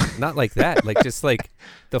 not like that. Like, just like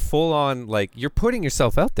the full on, like, you're putting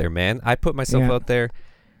yourself out there, man. I put myself out there,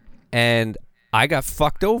 and I got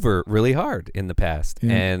fucked over really hard in the past.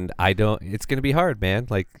 And it's going to be hard, man.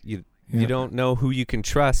 Like, you don't know who you can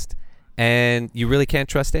trust, and you really can't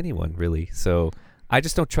trust anyone, really. So I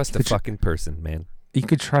just don't trust a fucking person, man. You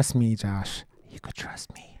could trust me, Josh. You could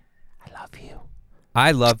trust me. I love you.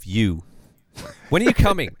 I love you. When are you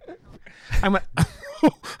coming? I'm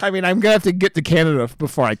gonna have to get to Canada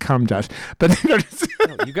before I come, Josh. But no,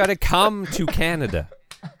 you gotta come to Canada.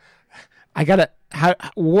 I gotta.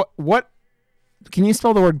 What? Can you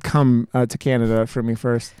spell the word "come" to Canada for me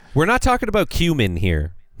first? We're not talking about cumin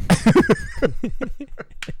here.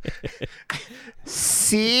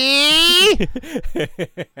 See?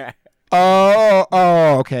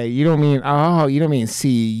 Oh, okay. You don't mean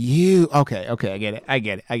see you. Okay, I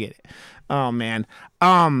get it. Oh man.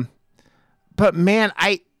 But man,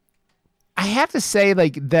 I have to say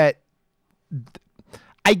like that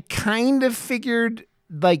I kind of figured,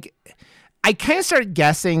 like, I kind of started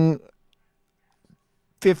guessing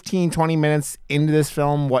 15, 20 minutes into this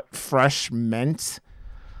film what fresh meant.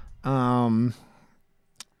 But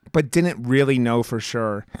didn't really know for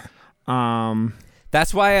sure.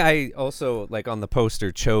 That's why I also, like, on the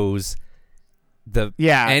poster chose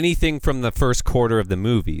anything from the first quarter of the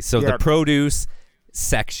movie. So the produce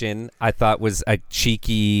section I thought was a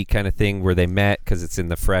cheeky kind of thing where they met because it's in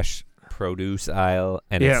the fresh produce aisle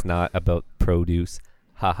and it's not about produce.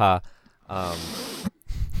 Haha.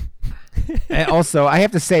 And also, I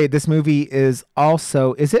have to say, this movie is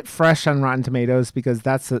it fresh on Rotten Tomatoes? Because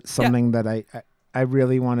that's something that I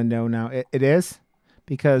really want to know now. It is?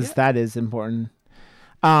 Because that is important.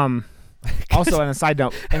 Also, on a side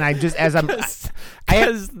note, and I just as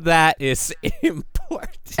because that is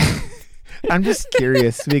important. I'm just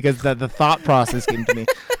curious because the thought process came to me.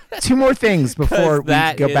 Two more things before we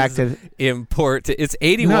go back to important. It's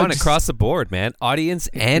 81 just- across the board, man. Audience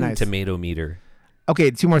and Nice. tomato meter.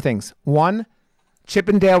 Okay, two more things. One,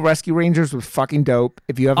 Chippendale Rescue Rangers was fucking dope.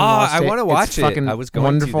 If you haven't watched it, I want to it's watch it. fucking I was going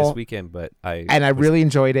wonderful, to this weekend, but I really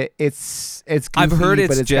enjoyed it. It's goofy, I've heard but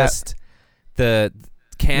it's got just the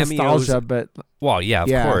cameos. nostalgia, but Well, yeah, of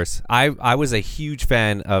Yeah. course. I was a huge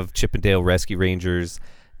fan of Chippendale Rescue Rangers,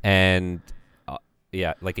 and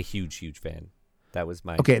like a huge fan. That was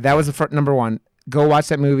my okay. That was the number one. Go watch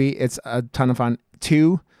that movie. It's a ton of fun.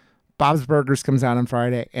 Two, Bob's Burgers comes out on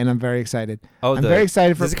Friday, and I'm very excited. I'm very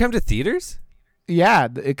excited for. Does it come to theaters? Yeah,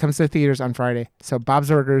 it comes to theaters on Friday. So Bob's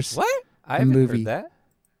Burgers. What? I The haven't movie. heard that.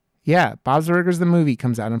 Yeah, Bob's Burgers the movie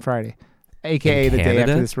comes out on Friday, aka In the day Canada?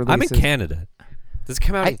 after this releases. I'm in Canada. Does it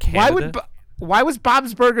come out in Canada? Why was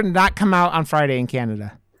Bob's Burger not come out on Friday in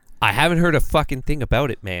Canada? I haven't heard a fucking thing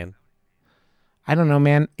about it, man. I don't know,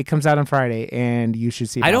 man. It comes out on Friday, and you should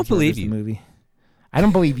see. I don't Bob's Burgers, believe the you. movie. I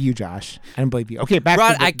don't believe you, Josh. I don't believe you. Okay, back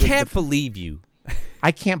Rod, to the, I can't believe you.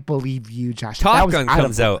 I can't believe you, Josh. That Top was Gun out of-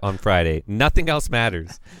 comes out on Friday. Nothing else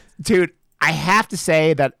matters. Dude, I have to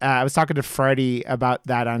say that I was talking to Freddie about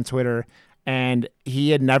that on Twitter, and he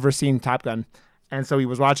had never seen Top Gun, and so he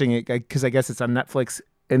was watching it because I guess it's on Netflix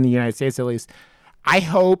in the United States at least. I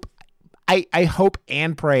hope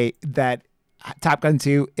and pray that Top Gun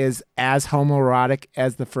 2 is as homoerotic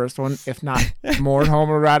as the first one, if not more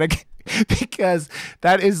homoerotic, because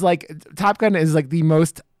that is like Top Gun is like the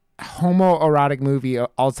most homoerotic movie of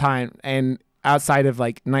all time, and outside of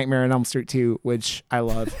like Nightmare on Elm Street 2, which I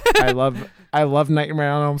love. I love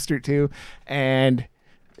Nightmare on Elm Street 2, and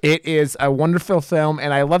it is a wonderful film,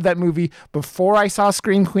 and I love that movie before I saw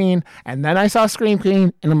Scream Queen, and then I saw Scream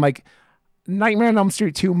Queen, and I'm like, Nightmare on Elm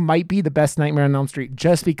Street 2 might be the best Nightmare on Elm Street,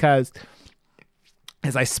 just because,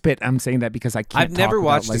 as I spit, I'm saying that because I can't I've never talk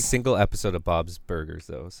watched about, a like, single episode of Bob's Burgers,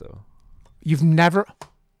 though, so. You've never...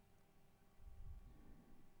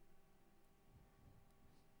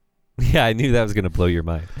 Yeah, I knew that was going to blow your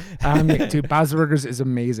mind. Dude, Bob's Burgers is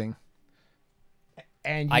amazing.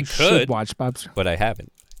 And you I should could. watch Bob's. But I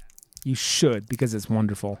haven't. You should, because it's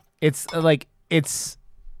wonderful. It's like it's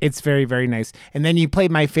very, very nice. And then you play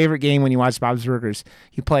my favorite game when you watch Bob's Burgers.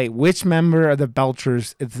 You play which member of the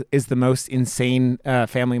Belchers is the most insane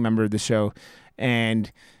family member of the show,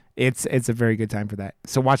 and it's a very good time for that.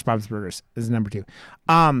 So watch Bob's Burgers. This is number 2.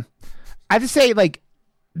 I have to say, like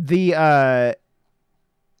the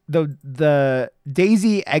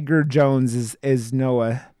Daisy Edgar Jones is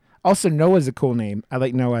Noah. Also, Noah's a cool name. I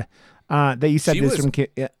like Noah. That you said She this was from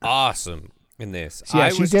Kid. Awesome in this. So, yeah, I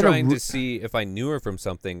she was did trying to see if I knew her from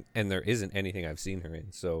something, and there isn't anything I've seen her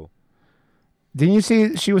in, so. Didn't you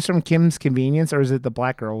see she was from Kim's Convenience, or is it the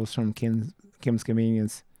black girl was from Kim's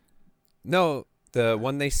Convenience? No, the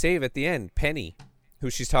one they save at the end, Penny,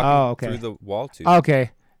 who she's talking okay. through the wall to.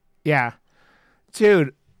 Okay. Yeah.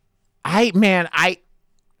 Dude,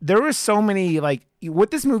 there were so many, like,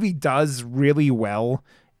 what this movie does really well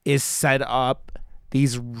is set up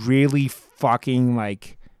these really fucking,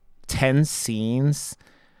 like, tense scenes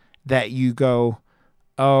that you go,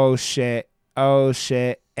 oh shit,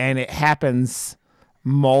 and it happens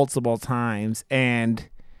multiple times, and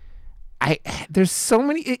there's so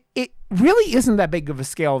many, it really isn't that big of a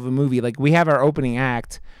scale of a movie. Like, we have our opening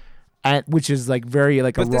act, which is like very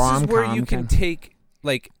like but a this rom-com. is where you can take,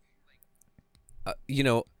 like,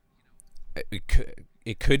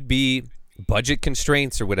 it could be budget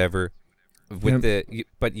constraints or whatever with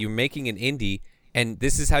but you're making an indie, and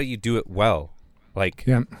this is how you do it well. Like,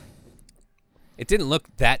 it didn't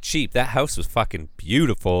look that cheap. That house was fucking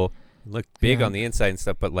beautiful. It looked big on the inside and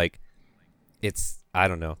stuff, but like, I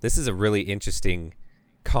don't know. This is a really interesting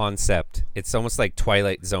concept. It's almost like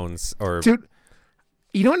Twilight Zones or. Dude,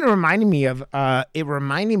 you know what it reminded me of? It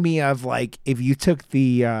reminded me of, like, if you took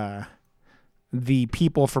the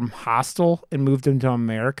people from Hostel and moved them to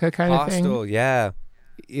America, kind of thing. Hostel, yeah.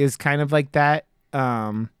 Is kind of like that.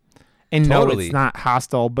 And no, Totally. it's not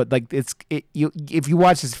Hostile, but like if you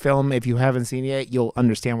watch this film, if you haven't seen it yet, you'll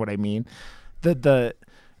understand what I mean. The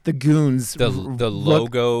goons, The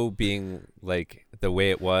logo being like the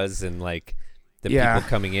way it was, and like the people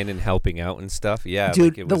coming in and helping out and stuff. Yeah, dude,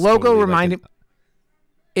 like it the was logo totally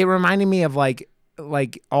reminded me of like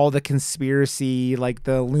all the conspiracy, like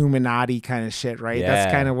the Illuminati kind of shit, right? Yeah.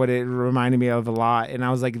 That's kind of what it reminded me of a lot. And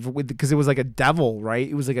I was like, because it was like a devil, right?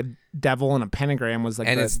 It was like a devil and a pentagram was like,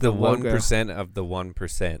 and it's the logo. 1% of the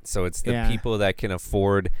 1%. So it's the Yeah. people that can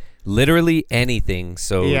afford literally anything.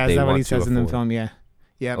 So Yeah, they is that want what he to says in the afford. film? Yeah.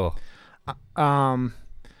 Yeah. Oh,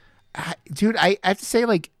 Dude, I have to say,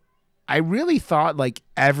 like, I really thought like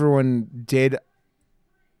everyone did.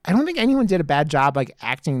 I don't think anyone did a bad job like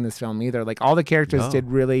acting in this film either. Like all the characters No. did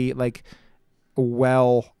really like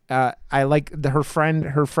well. I like her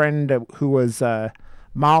friend who was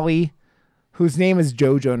Molly, whose name is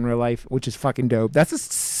JoJo in real life, which is fucking dope. That's a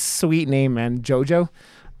sweet name, man, JoJo.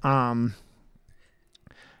 And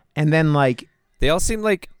then like they all seem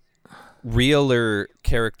like realer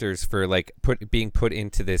characters for like being put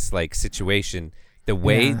into this like situation. The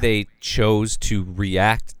way Yeah. they chose to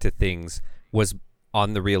react to things was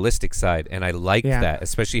on the realistic side, and I liked Yeah. that,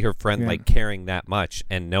 especially her friend Yeah. like caring that much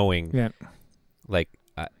and knowing yeah, like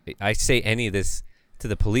I say any of this to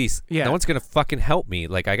the police, Yeah. no one's gonna fucking help me.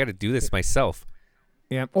 Like I got to do this myself.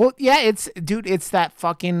 yeah. Well, yeah, it's that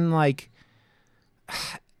fucking like.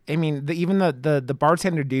 I mean, even the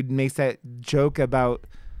bartender dude makes that joke about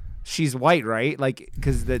she's white, right? Like,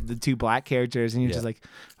 because the two black characters, and you're Yeah. just like,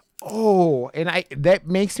 oh, and that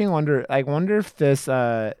makes me wonder. I wonder if this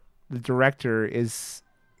the director is.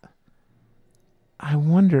 I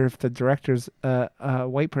wonder if the director's a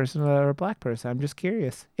white person or a black person. I'm just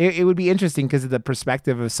curious. It would be interesting because of the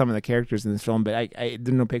perspective of some of the characters in this film, but I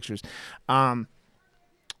there are no pictures.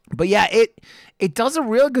 But yeah, it does a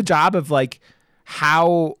real good job of like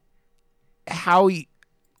how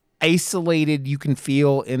isolated you can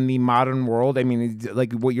feel in the modern world. I mean,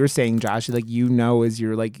 like what you're saying, Josh, like as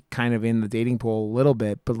you're like kind of in the dating pool a little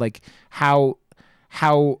bit, but like how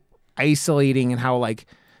isolating and how like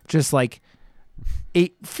just like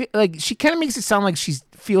like she kind of makes it sound like she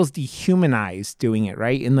feels dehumanized doing it,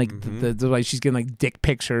 right? And like the like she's getting like dick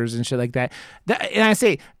pictures and shit like that. And I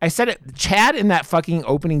said it. Chad in that fucking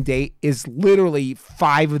opening date is literally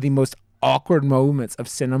 5 of the most awkward moments of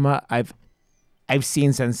cinema I've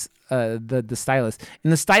seen since the Stylist.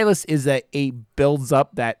 And the Stylist is that it builds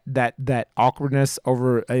up that awkwardness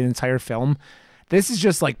over an entire film. This is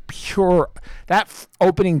just like pure. That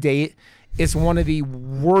opening date is one of the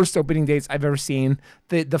worst opening dates I've ever seen.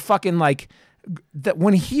 The fucking like that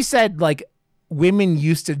when he said like women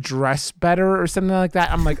used to dress better or something like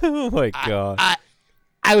that. I'm like, Oh my god.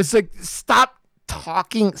 I was like, stop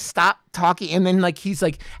talking. And then like he's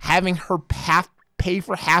like having her pay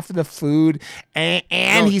for half of the food, and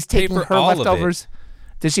No, he's pay taking for her all of it. leftovers.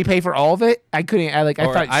 Did she pay for all of it? I couldn't. I Or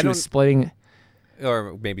thought I she was don't- splitting.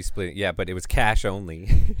 Or maybe splitting. Yeah, but it was cash only.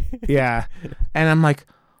 Yeah, and I'm like,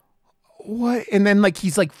 what? And then like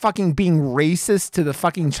he's like fucking being racist to the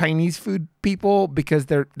fucking Chinese food people because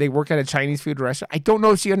they work at a Chinese food restaurant. I don't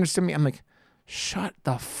know if she understood me. I'm like, shut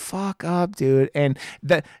the fuck up, dude. And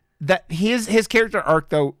that his character arc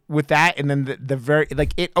though with that, and then the very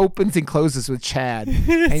like it opens and closes with Chad,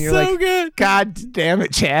 and you're so like, good. God damn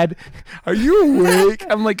it, Chad, are you awake?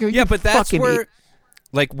 I'm like, Yeah, but that's fucking where,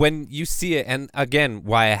 like, when you see it, and again,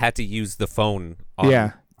 why I had to use the phone.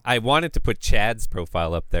 Yeah. I wanted to put Chad's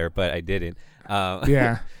profile up there, but I didn't.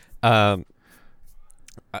 Yeah.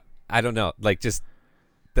 I don't know, like just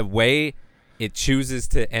the way it chooses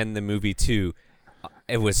to end the movie too.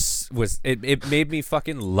 It made me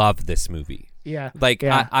fucking love this movie. Yeah. Like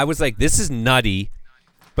Yeah. I was like, this is nutty,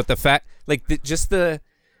 but the fact, like, just the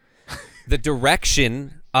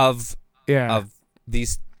direction of Yeah. of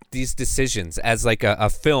these decisions as like a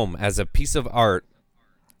film, as a piece of art,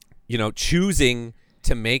 you know, choosing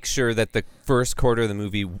to make sure that the first quarter of the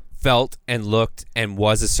movie felt and looked and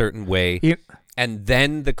was a certain way, Yeah. and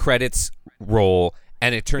then the credits roll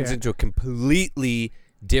and it turns Yeah. into a completely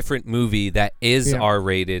different movie that is Yeah.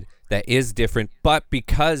 R-rated, that is different, but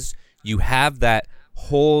because you have that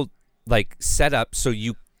whole like setup, so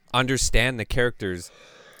you understand the characters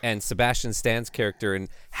and Sebastian Stan's character and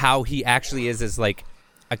how he actually is as like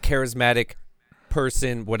a charismatic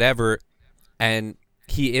person, whatever, and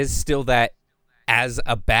he is still that as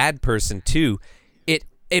a bad person too.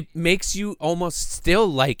 It makes you almost still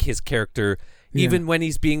like his character, even when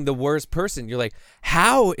he's being the worst person. You're like,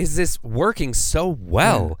 how is this working so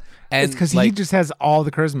well? And It's because like, he just has all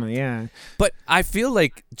the charisma. Yeah. but I feel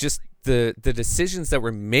like just the decisions that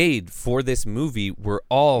were made for this movie were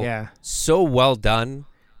all Yeah. so well done,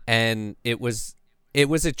 and it was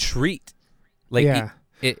a treat. Like Yeah.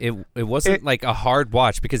 it wasn't like a hard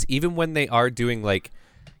watch, because even when they are doing like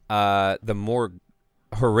the more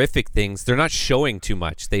horrific things, they're not showing too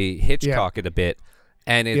much. They Hitchcock it a bit,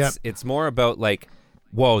 and it's more about like,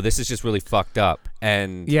 whoa, this is just really fucked up.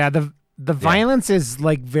 And Yeah, the violence is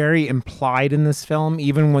like very implied in this film,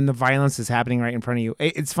 even when the violence is happening right in front of you.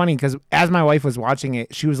 It's funny because as my wife was watching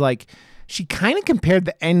it, she was like, she kind of compared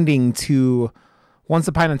the ending to Once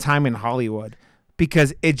Upon a Time in Hollywood,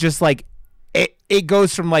 because it just like it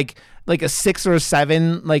goes from like like a 6 or a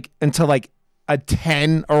 7, like until like a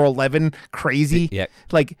 10 or 11 crazy. Yeah.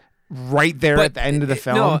 Like right there at the end of the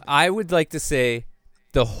film. No, I would like to say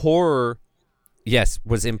the horror, yes,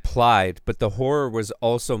 was implied, but the horror was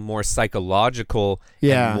also more psychological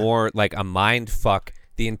Yeah. and more like a mind fuck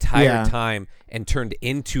the entire Yeah. time and turned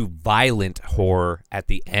into violent horror at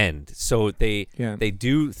the end. So they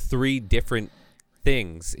do 3 different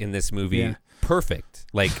things in this movie. Yeah. Perfect.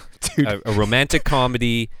 Like Dude. a romantic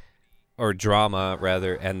comedy or drama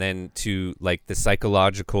rather, and then to like the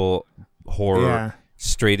psychological horror Yeah.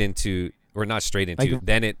 straight into, or not straight into, Like-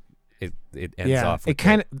 then it ends off. It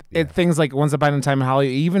kind of things like Once Upon a Time in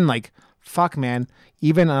Hollywood, even like fuck man,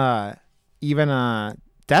 even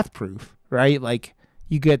Death Proof, right? Like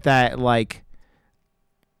you get that like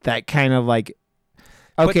that kind of like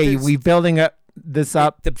okay, there's- we building up this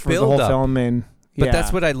up the for the whole build-up. film and But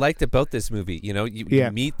that's what I liked about this movie. You know, you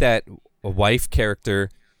meet that wife character,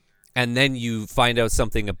 and then you find out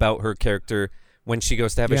something about her character when she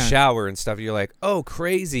goes to have a Yeah. shower and stuff. You're like, oh,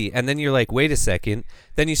 crazy. And then you're like, wait a second.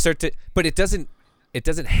 Then you start to, but it doesn't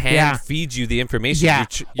hand feed you the information. Yeah.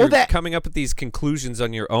 You're Well, coming up with these conclusions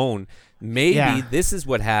on your own. Maybe Yeah. this is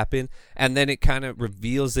what happened. And then it kind of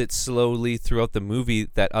reveals it slowly throughout the movie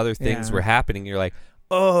that other things Yeah. were happening. You're like,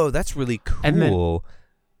 oh, that's really cool. And then-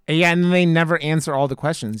 Yeah, and they never answer all the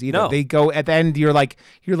questions either. No. They go at the end. You're like,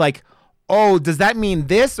 oh, does that mean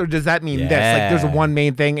this or does that mean this? Like, there's Yeah. one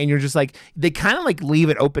main thing, and you're just like, they kind of like leave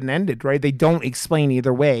it open ended, right? They don't explain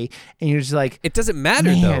either way, and you're just like, it doesn't matter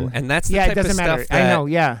man. though. And that's the yeah, type it doesn't of matter. stuff I that- know,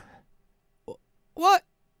 yeah, What?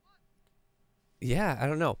 Yeah, I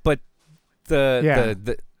don't know, but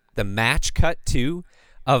the match cut too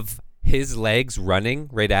of his legs running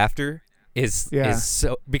right after is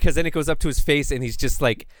so, because then it goes up to his face and he's just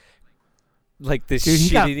like this Dude, he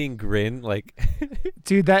got- shit-eating grin, like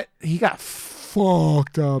dude, that he got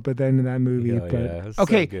fucked up at the end of that movie. Oh, but yeah, it was so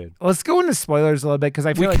okay, good. let's go into spoilers a little bit because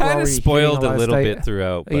I feel we like we're kind of already spoiled hitting a lot of little stuff. bit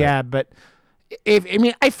throughout. But Yeah, but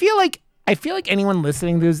I feel like anyone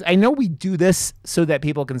listening to this, I know we do this so that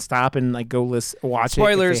people can stop and like go watch it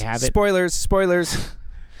if they have it. spoilers.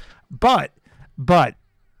 But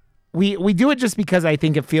we do it just because I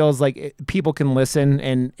think it feels like people can listen,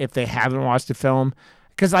 and if they haven't watched the film,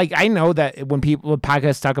 because like I know that when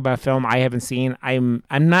podcasts talk about a film I haven't seen, I'm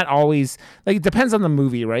not always like, it depends on the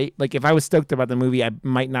movie, right? Like if I was stoked about the movie, I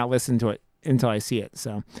might not listen to it until I see it.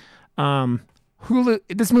 So, Hulu,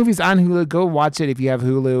 this movie's on Hulu. Go watch it if you have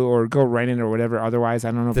Hulu, or go rent it or whatever. Otherwise,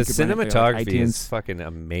 I don't know if The you could rent it, like, cinematography is iTunes. fucking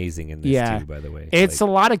amazing in this too, by the way. It's Like,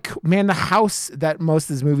 a lot of man. The house that most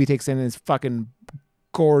of this movie takes in is fucking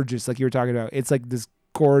gorgeous, like you were talking about. It's like this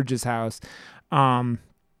gorgeous house.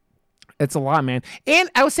 It's a lot, man. And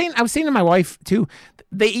I was saying to my wife too,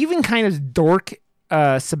 they even kind of dork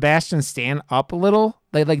Sebastian Stan up a little.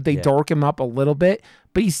 They dork him up a little bit,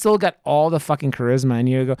 but he's still got all the fucking charisma. And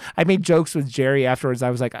you go, I made jokes with Jerry afterwards. I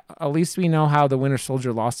was like, at least we know how the Winter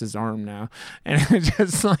Soldier lost his arm now. And it's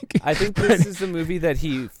just like, I think this is the movie that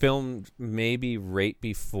he filmed maybe right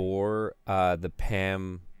before the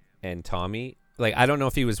Pam and Tommy. Like, I don't know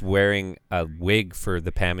if he was wearing a wig for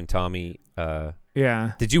the Pam and Tommy.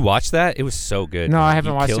 yeah. Did you watch that? It was so good. No, man. I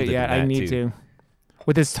haven't He watched killed it in yet. I that, need too. to.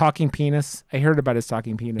 With his talking penis. I heard about his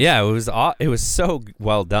talking penis. Yeah, it was so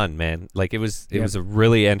well done, man. Like it was a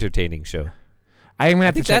really entertaining show. I'm gonna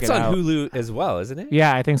have I think to check that's it on out. Hulu as well, isn't it?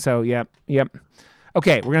 Yeah, I think so. Yep.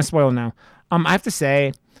 Okay, we're gonna spoil now. I have to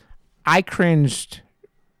say, I cringed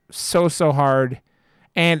so hard,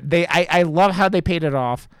 and I love how they paid it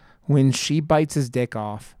off when she bites his dick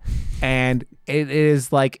off, and it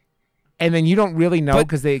is like, and then you don't really know But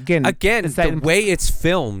because they again it's the that way it's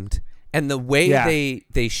filmed and the way Yeah.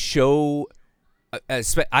 they show.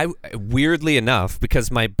 I weirdly enough,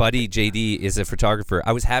 because my buddy JD is a photographer,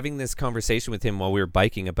 I was having this conversation with him while we were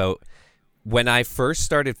biking about when I first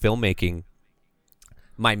started filmmaking,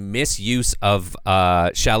 my misuse of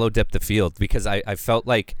shallow depth of field, because I felt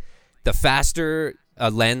like the faster a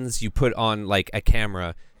lens you put on like a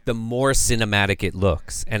camera, the more cinematic it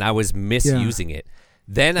looks, and I was misusing it.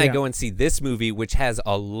 Then I go and see this movie, which has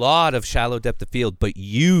a lot of shallow depth of field, but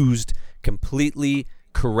used completely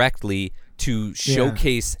correctly to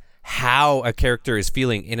showcase how a character is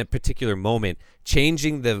feeling in a particular moment,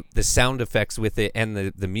 changing the sound effects with it and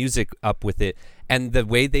the music up with it, and the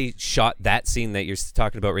way they shot that scene that you're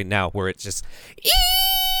talking about right now, where it's just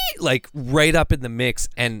like right up in the mix,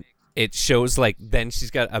 and it shows like then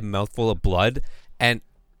she's got a mouthful of blood, and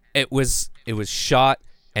it was shot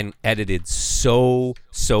and edited so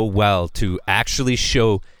well to actually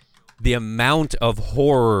show the amount of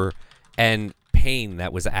horror and pain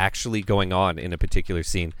that was actually going on in a particular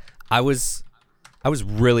scene. I was I was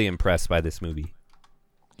really impressed by this movie.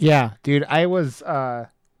 Yeah, dude, I was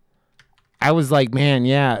like, man,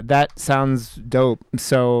 yeah, that sounds dope.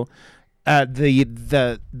 So,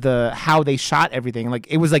 the how they shot everything, like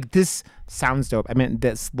it was like, this sounds dope. I mean,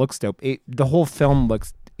 this looks dope. The whole film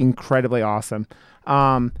looks incredibly awesome.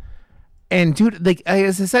 And dude, like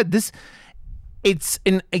as I said, it's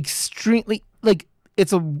an extremely like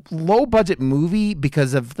it's a low budget movie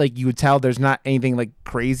because of like you would tell there's not anything like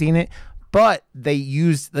crazy in it, but they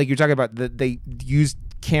used like you're talking about they used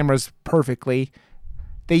cameras perfectly.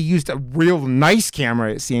 They used a real nice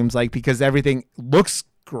camera, it seems like, because everything looks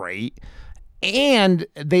great, and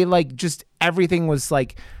they like just everything was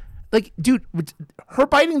like dude, her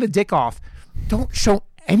biting the dick off. Don't show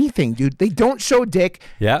anything, dude. They don't show dick.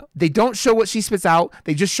 Yeah. They don't show what she spits out.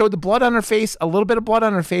 They just show the blood on her face, a little bit of blood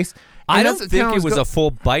on her face. I don't think it was a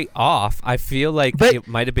full bite off. I feel like it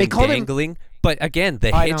might have been dangling. But again,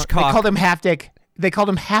 the Hitchcock. They called him half dick. They called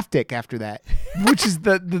him half dick after that, which is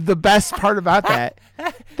the best part about that.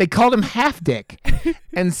 They called him half dick,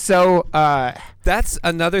 and so that's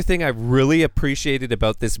another thing I really appreciated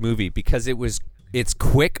about this movie, because it's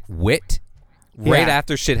quick wit right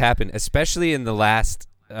after shit happened, especially in the last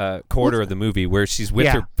quarter of the movie where she's with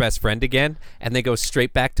her best friend again, and they go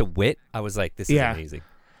straight back to wit. I was like, this is amazing,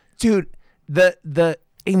 dude.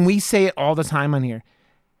 And we say it all the time on here.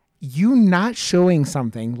 You not showing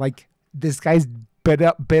something like this guy's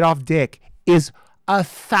bit off dick is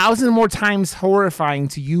 1,000 more times horrifying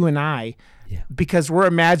to you and I, because we're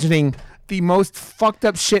imagining the most fucked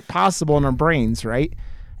up shit possible in our brains, right?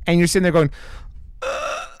 And you're sitting there going,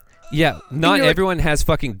 yeah, not everyone has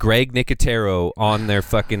fucking Greg Nicotero on their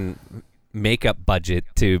fucking makeup budget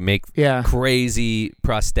to make crazy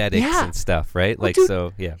prosthetics and stuff, right? Well, like, dude,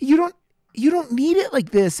 so yeah. You don't need it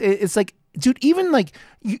like this. It's like, dude, even like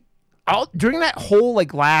during that whole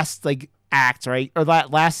like last like act, right, or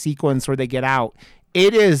that last sequence where they get out,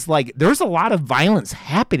 it is like there's a lot of violence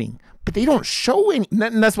happening, but they don't show any.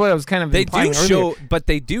 And that's what I was kind of implying earlier. But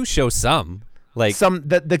they do show some. Like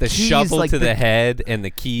the keys, shovel like to the head and the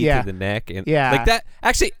key to the neck, and like that.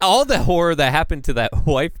 Actually, all the horror that happened to that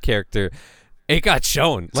wife character, it got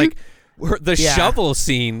shown. Like the shovel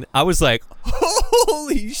scene, I was like,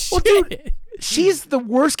 holy shit! Well, dude, she's the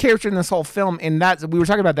worst character in this whole film, and that's we were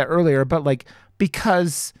talking about that earlier. But like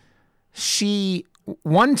because she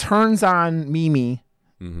turns on Mimi.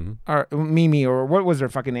 Mm-hmm. Or Mimi, or what was her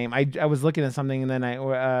fucking name? I was looking at something and then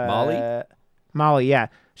Molly, yeah.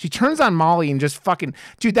 She turns on Molly and just fucking,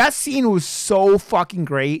 dude, that scene was so fucking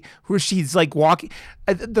great where she's like walking.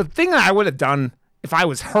 The thing that I would have done if I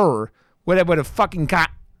was her would have fucking got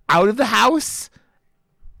out of the house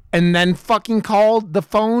and then fucking called the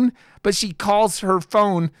phone, but she calls her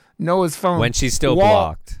phone, Noah's phone. When she's still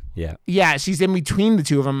blocked. Yeah. Yeah, she's in between the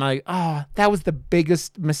two of them. Like, oh, that was the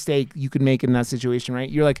biggest mistake you could make in that situation, right?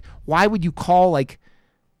 You're like, why would you call right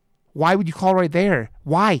there?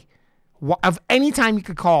 Why? Of any time you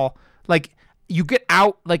could call, like you get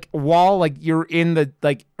out like a wall, like you're in the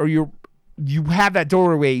like, or you have that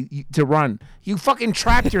doorway to run. You fucking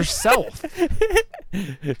trapped yourself.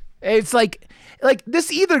 It's like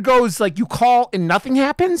this either goes like you call and nothing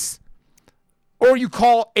happens, or you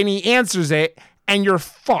call and he answers it and you're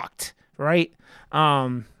fucked, right?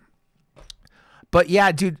 But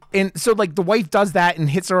yeah, dude, and so like the wife does that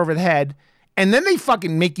and hits her over the head. And then they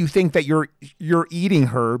fucking make you think that you're eating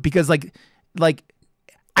her because like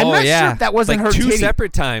I'm not sure if that wasn't like her two titty.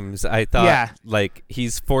 separate times. I thought like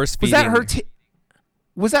he's force feeding.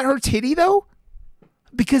 Was that her titty though?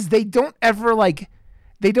 Because they don't ever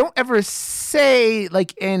say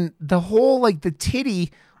like, and the whole like the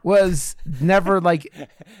titty was never like. I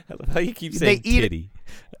love how you keep saying titty.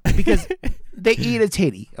 Because they eat a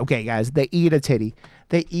titty. Okay, guys, they eat a titty.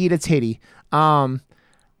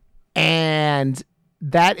 And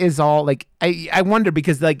that is all like I wonder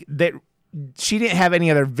because like that she didn't have any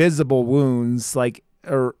other visible wounds like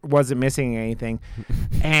or wasn't missing anything.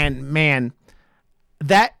 And man,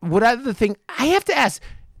 that what other thing I have to ask,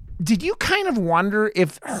 did you kind of wonder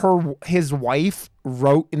if his wife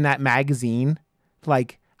wrote in that magazine?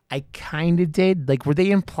 Like I kind of did. Like were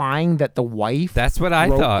they implying that the wife That's what I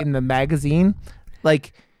wrote thought in the magazine?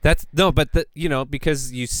 Like that's no, but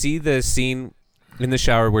because you see the scene in the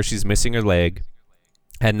shower where she's missing her leg,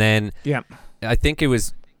 and then I think it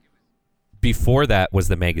was before that was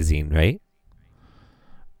the magazine, right?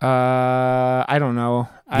 I don't know.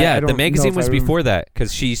 The magazine was before that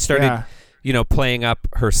because she started, playing up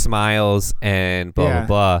her smiles and blah blah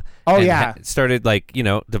blah. Oh and started like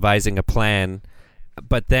devising a plan,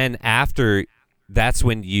 but then after that's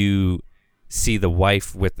when you see the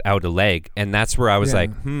wife without a leg, and that's where I was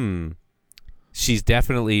like, she's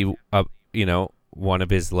definitely one of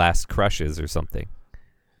his last crushes or something.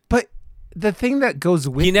 But the thing that goes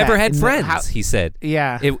with He never that had and friends, he said.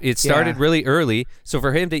 Yeah. It started really early, so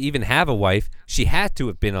for him to even have a wife, she had to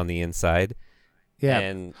have been on the inside. Yeah.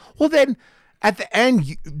 And well, then at the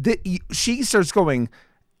end, she starts going.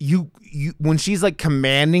 You when she's like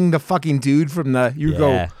commanding the fucking dude from the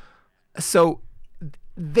go. So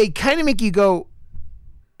they kind of make you go.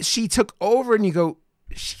 She took over, and you go.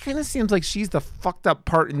 She kind of seems like she's the fucked up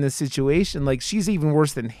part in this situation. Like she's even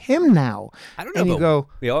worse than him now. I don't know. And you go.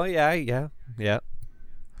 Oh yeah.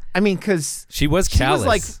 I mean, because she was callous. She was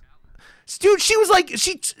like, dude, she was like,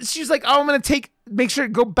 she's like, oh, I'm gonna make sure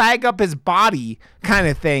to go bag up his body, kind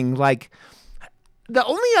of thing. Like the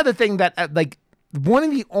only other thing that like. One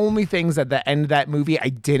of the only things at the end of that movie I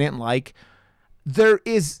didn't like, there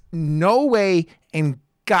is no way in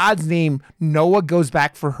God's name Noah goes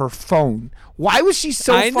back for her phone. Why was she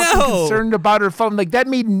so fucking concerned about her phone? Like that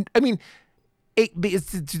made, I mean,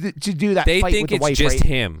 it's to do that they fight think with the it's wife, just right?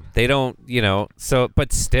 him. They don't, so,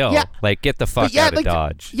 but still, like, get the fuck out of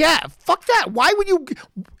Dodge. Yeah, fuck that. Why would you?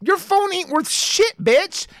 Your phone ain't worth shit,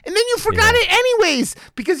 bitch. And then you forgot it anyways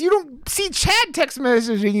because you don't see Chad text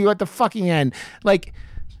messaging you at the fucking end. Like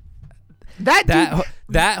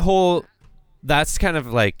that whole, that's kind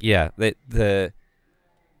of like, the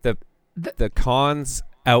cons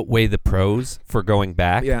outweigh the pros for going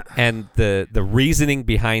back, and the reasoning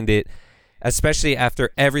behind it. Especially after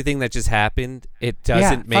everything that just happened, it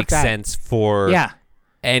doesn't make sense for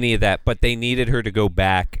any of that. But they needed her to go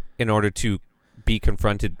back in order to be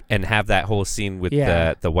confronted and have that whole scene with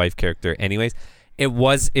the wife character. Anyways, it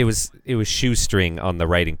was shoestring on the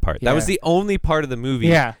writing part. That was the only part of the movie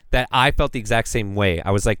that I felt the exact same way. I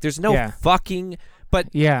was like, "There's no fucking," but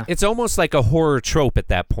it's almost like a horror trope at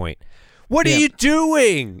that point. What are you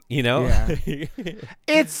doing?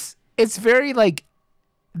 It's very like.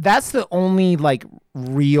 That's the only like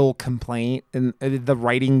real complaint, and the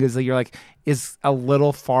writing is like, you're like is a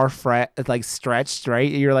little stretched, right?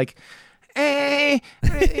 You're like, I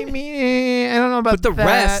don't know about but the that,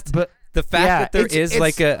 rest, but the fact that there is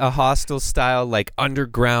like a hostile style like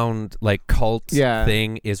underground like cult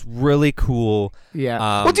thing is really cool.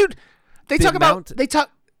 Yeah. Well, dude, they talk about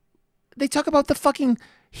the fucking.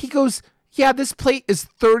 He goes, yeah, this plate is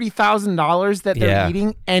 $30,000 that they're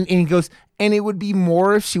eating, and he goes. And it would be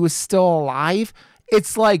more if she was still alive.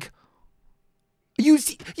 It's like you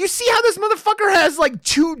see how this motherfucker has like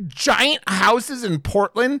 2 giant houses in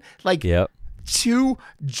Portland, like two.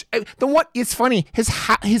 Then what? It's funny.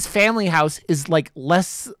 His family house is like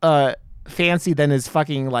less fancy than his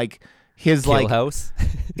fucking like his Kill like house.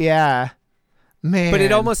 Yeah, man. But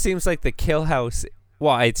it almost seems like the Kill House.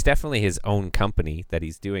 Well, it's definitely his own company that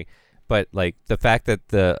he's doing. But like the fact that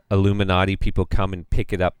the Illuminati people come and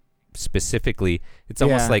pick it up. Specifically, it's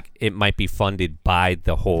almost like it might be funded by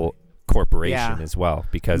the whole corporation as well,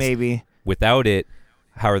 because maybe without it,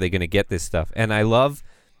 how are they going to get this stuff? And I love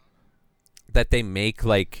that they make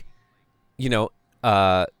like, the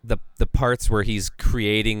parts where he's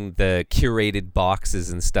creating the curated boxes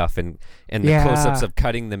and stuff, and the close-ups of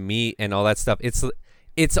cutting the meat and all that stuff.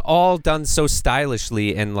 It's all done so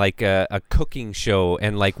stylishly and like a cooking show,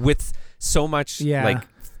 and like with so much like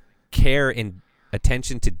care and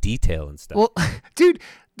attention to detail and stuff. Well, dude,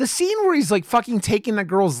 the scene where he's like fucking taking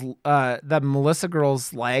the Melissa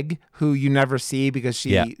girl's leg, who you never see because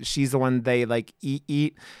she's the one they like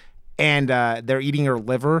eat, and they're eating her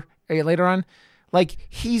liver later on. Like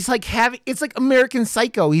he's like it's like American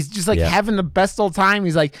Psycho. He's just like having the best old time.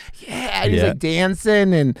 He's like, and he's like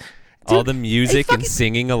dancing and dude, all the music and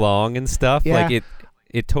singing along and stuff. Like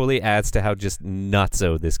it totally adds to how just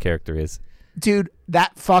nutso this character is. Dude,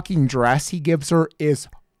 that fucking dress he gives her is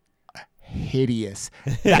hideous.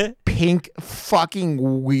 That pink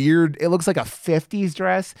fucking weird. It looks like a 50s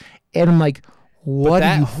dress. And I'm like, what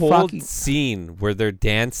are you fucking... That whole scene where they're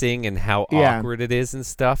dancing and how awkward it is and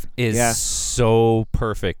stuff is so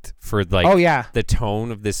perfect for like the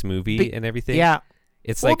tone of this movie and everything. Yeah.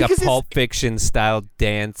 It's like a Pulp Fiction style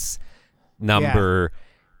dance number.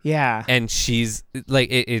 Yeah. And she's like,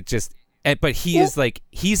 it just... But he is like,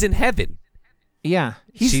 he's in heaven. Yeah,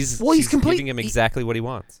 she's giving him exactly what he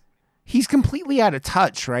wants. He's completely out of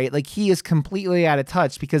touch, right? Like he is completely out of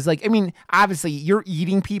touch because, like, I mean, obviously you're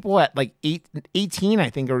eating people at like 18, I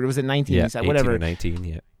think, or was it 19? Yeah, 18 whatever. Or 19,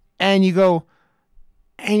 yeah. And you go,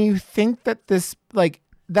 and you think that this, like,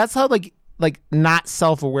 that's how like not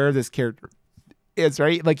self-aware this character is,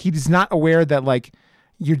 right? Like he's not aware that like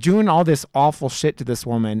you're doing all this awful shit to this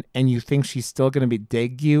woman and you think she's still going to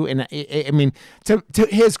dig you. And I mean, to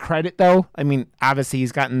his credit though, I mean, obviously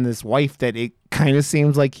he's gotten this wife that it kind of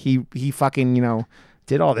seems like he fucking,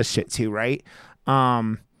 did all this shit too, right?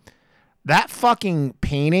 That fucking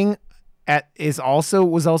painting was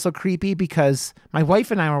also creepy because my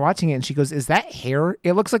wife and I were watching it and she goes, "Is that hair?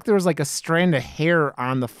 It looks like there was like a strand of hair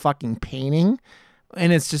on the fucking painting."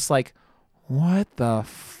 And it's just like, what the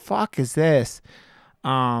fuck is this?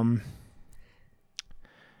 And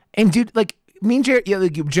dude, like me and Jerry,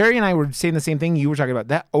 Jerry and I were saying the same thing you were talking about.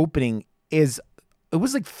 That opening it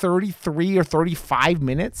was like 33 or 35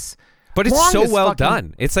 minutes. But it's so well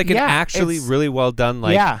done. It's like an actually really well done,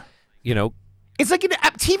 like, it's like a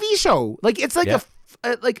TV show. Like it's like a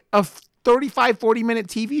 35, 40-minute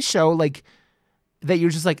TV show, like that you're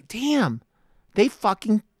just like, damn, they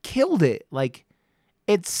fucking killed it. Like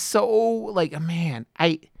it's so like, man,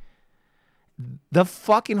 the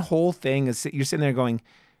fucking whole thing is you're sitting there going,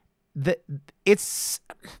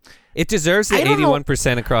 it deserves the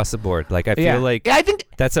 81% across the board. Like I feel like I think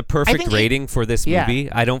that's a perfect rating for this movie.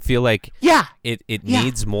 I don't feel like it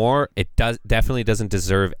needs more. It definitely doesn't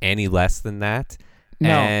deserve any less than that.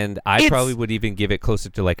 No, and I probably would even give it closer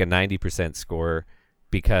to like a 90% score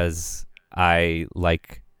because I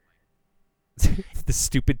like the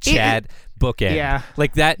stupid Chad bookend. Yeah,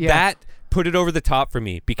 like that. Yeah. That put it over the top for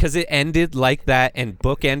me because it ended like that and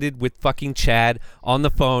bookended with fucking Chad on the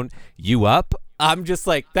phone. You up? I'm just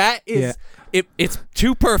like, that is it's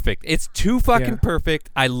too perfect. It's too fucking perfect.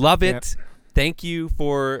 I love it. Thank you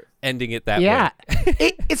for ending it that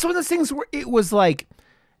way. It's one of those things where it was like,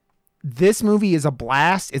 this movie is a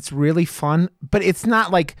blast. It's really fun, but it's not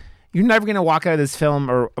like you're never gonna walk out of this film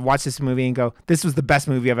or watch this movie and go, "This was the best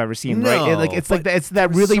movie I've ever seen." No, right? It's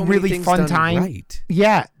that really really fun time. Right.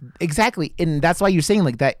 Yeah, exactly, and that's why you're saying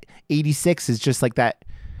like that 86 is just like that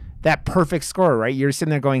perfect score, right? You're sitting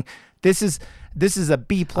there going, "This is a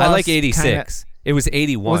B plus." I like 86. It was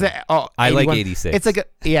 81. Was it? Oh, 81. I like 86. It's like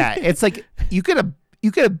it's like you could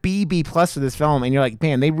have B plus for this film, and you're like,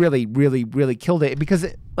 man, they really, really, really killed it because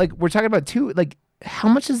like we're talking about too. Like, how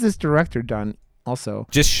much has this director done? Also,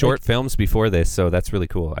 just short films before this, so that's really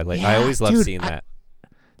cool. I always love seeing that.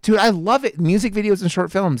 Dude, I love it. Music videos and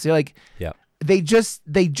short films. They're like, they just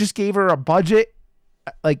gave her a budget,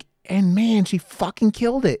 like, and man, she fucking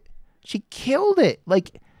killed it. She killed it.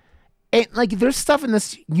 Like, and like, there's stuff in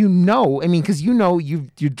this, I mean, because you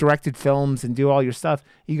directed films and do all your stuff.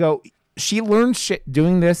 You go, she learned shit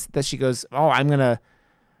doing this that she goes, oh, I'm gonna.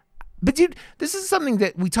 But dude, this is something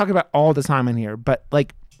that we talk about all the time in here. But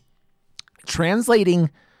like, translating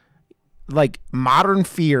like modern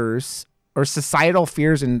fears or societal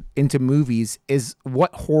fears into movies is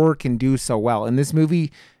what horror can do so well. And this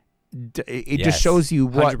movie, it just shows you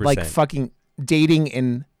what 100%. Like fucking dating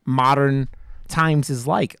in modern times is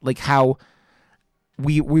like how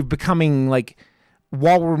we're becoming like,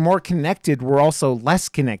 while we're more connected, we're also less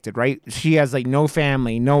connected, right? She has like no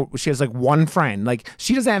family, she has like one friend, like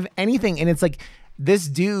she doesn't have anything. And it's like this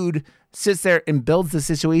dude sits there and builds the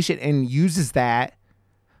situation and uses that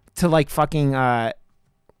to like fucking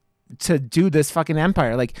to do this fucking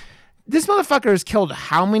empire. Like this motherfucker has killed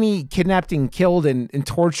how many, kidnapped and killed and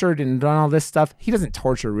tortured and done all this stuff. He doesn't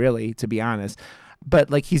torture really, to be honest, but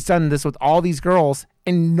like he's done this with all these girls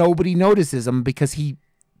and nobody notices him because he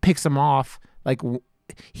picks them off. Like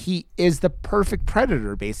he is the perfect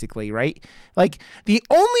predator, basically, right? Like the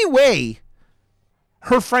only way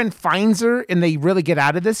her friend finds her and they really get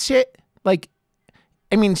out of this shit, like,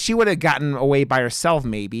 I mean, she would have gotten away by herself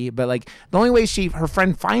maybe, but like the only way her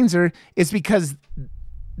friend finds her is because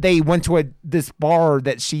they went to this bar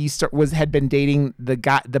that she had been dating the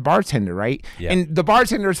bartender, right? Yeah. And the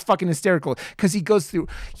bartender is fucking hysterical because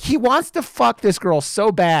he wants to fuck this girl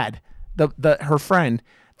so bad, her friend,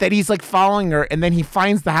 that he's like following her, and then he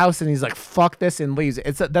finds the house and he's like, fuck this, and leaves.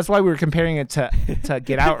 That's why we were comparing it to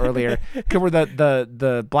Get Out earlier, where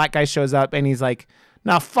the black guy shows up and he's like,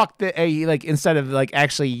 nah, fuck the, he, like, instead of like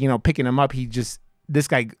actually, picking him up, this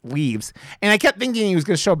guy leaves. And I kept thinking he was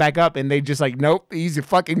going to show back up, and they just like, nope, he's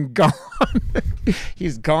fucking gone.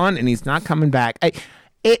 He's gone and he's not coming back. I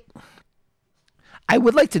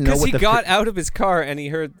would like to know what he got out of his car and he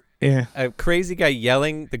heard a crazy guy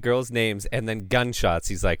yelling the girls' names and then gunshots.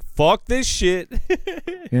 He's like, fuck this shit.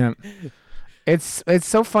 Yeah. It's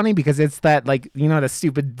so funny because it's that, like, the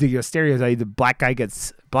stupid stereotype, the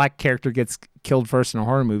black character gets killed first in a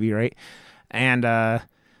horror movie, right? And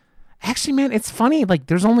actually, man, it's funny. Like,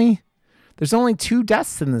 there's only 2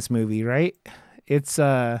 deaths in this movie, right? It's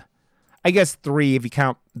I guess 3 if you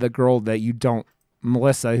count the girl that you don't,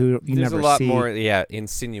 Melissa, who you never see. There's a lot more,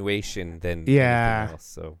 insinuation than anything else.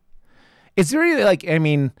 So it's really like, I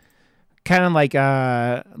mean, kind of like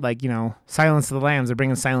Silence of the Lambs. They're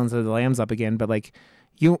bringing Silence of the Lambs up again, but like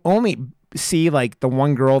you only see like the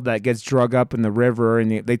one girl that gets drug up in the river,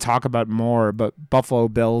 and they talk about more, but Buffalo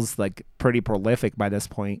Bill's like pretty prolific by this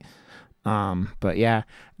point. But yeah,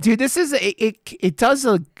 dude, this is it does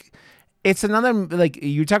a, it's another, like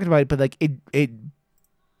you talked about it, but like it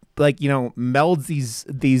like, you know, melds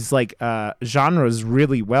these like genres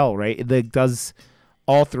really well, right? It does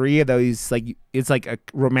all three of those. Like it's like a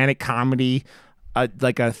romantic comedy,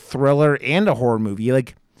 like a thriller and a horror movie,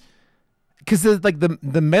 like, because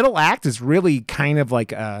the middle act is really kind of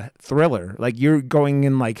like a thriller. Like you're going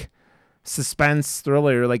in like suspense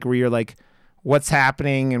thriller, like where you're like, what's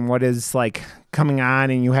happening and what is like coming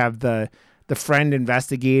on, and you have the friend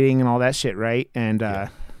investigating and all that shit, right? And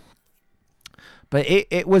but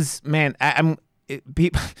it was, man, I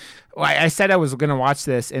said I was gonna watch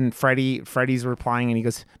this, and Freddie's replying, and he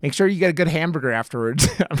goes, "Make sure you get a good hamburger afterwards."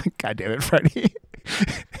 I'm like, God damn it, Freddie.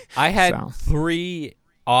 I had 3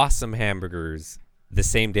 awesome hamburgers the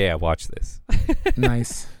same day I watched this.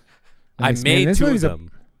 Nice. I made man, 2 of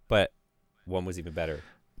them, but one was even better.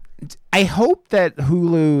 I hope that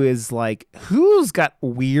Hulu's got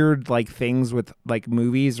weird like things with like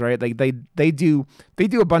movies, right? Like they do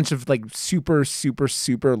a bunch of like super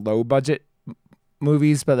low budget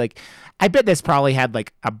movies, but like I bet this probably had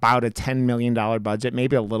like about a $10 million budget,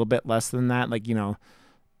 maybe a little bit less than that, like you know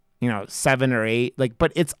 7 or 8, like,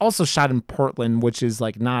 but it's also shot in Portland, which is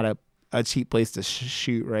like not a cheap place to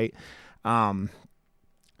shoot, right?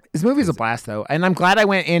 This movie's a blast though, and I'm glad I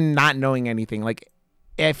went in not knowing anything. Like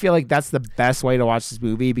I feel like that's the best way to watch this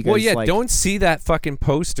movie, because, well, yeah, like, don't see that fucking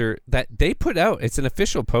poster that they put out. It's an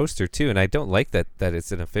official poster too, and I don't like that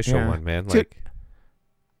it's an official one, man. Like,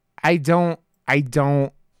 I don't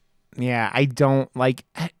like.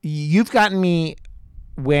 You've gotten me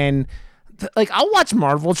when, like, I'll watch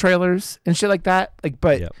Marvel trailers and shit like that, like,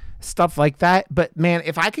 but stuff like that. But man,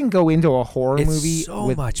 if I can go into a horror movie, it's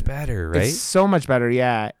so much better, right? It's so much better,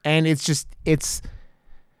 yeah. And it's.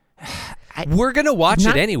 We're gonna watch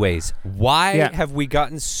it anyways. Why have we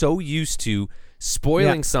gotten so used to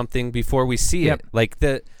spoiling something before we see it? Like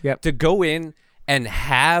to go in and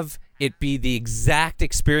have it be the exact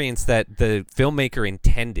experience that the filmmaker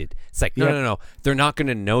intended. It's like no, they're not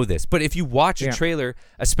gonna know this. But if you watch a trailer,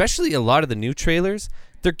 especially a lot of the new trailers,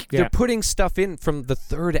 they're putting stuff in from the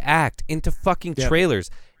third act into fucking trailers.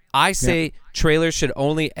 I say trailers should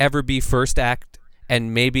only ever be first act,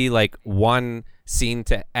 and maybe like one scene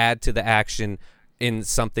to add to the action in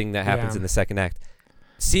something that happens in the second act.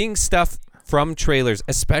 Seeing stuff from trailers,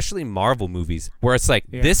 especially Marvel movies, where it's like,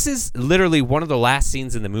 this is literally one of the last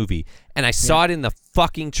scenes in the movie, and I saw it in the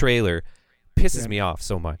fucking trailer, pisses me off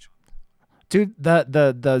so much. Dude,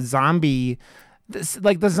 the zombie,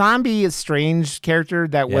 like the zombie is strange character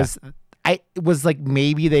that was like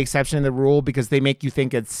maybe the exception to the rule, because they make you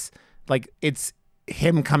think it's like it's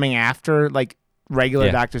him coming after like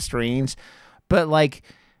regular Doctor Strange. But like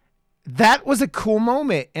that was a cool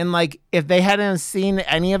moment, and like if they hadn't seen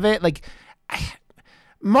any of it, like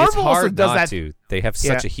Marvel it's hard also does not that. To. They have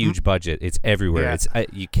such a huge budget; it's everywhere. It's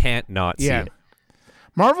you can't not see it.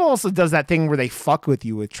 Marvel also does that thing where they fuck with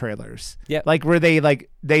you with trailers. Yeah, like where they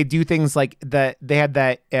do things like that. They had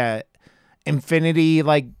that Infinity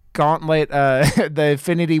like Gauntlet, the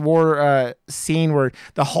Infinity War scene where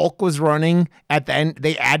the Hulk was running at the end.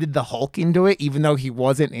 They added the Hulk into it, even though he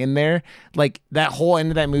wasn't in there. Like that whole end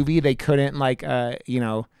of that movie, they couldn't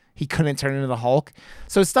he couldn't turn into the Hulk.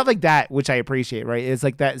 So stuff like that, which I appreciate, right? It's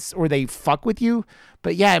like that, or they fuck with you.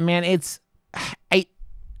 But yeah, man, it's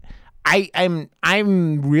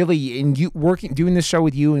I'm really in you doing this show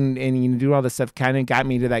with you and you do all this stuff kind of got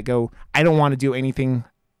me to that go. I don't want to do anything.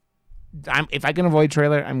 If I can avoid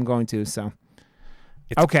trailer, I'm going to. So,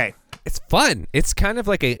 okay, it's fun. It's kind of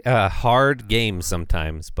like a hard game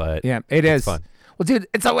sometimes, but it is fun. Well, dude,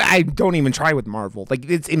 it's I don't even try with Marvel. Like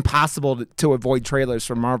it's impossible to avoid trailers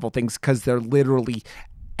for Marvel things because they're literally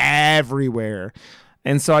everywhere,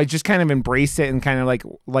 and so I just kind of embrace it and kind of like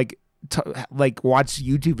watch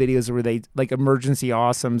YouTube videos where they like Emergency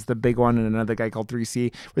Awesomes, the big one, and another guy called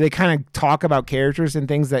 3C, where they kind of talk about characters and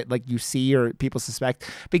things that like you see or people suspect,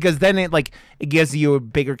 because then it gives you a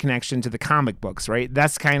bigger connection to the comic books, right?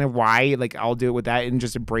 That's kind of why like I'll do it with that and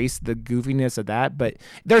just embrace the goofiness of that. But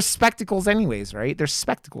they're spectacles anyways, right? They're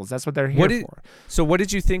spectacles. That's what they're here for. So what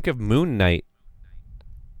did you think of Moon Knight?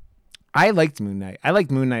 I liked Moon Knight. I liked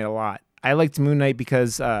Moon Knight a lot. I liked Moon Knight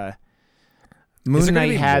because Moon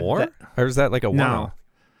Knight had more? Or is that like a one-off? No,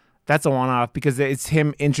 that's a one-off because it's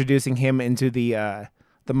him introducing him into the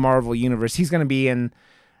Marvel universe.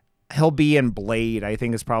 He'll be in Blade, I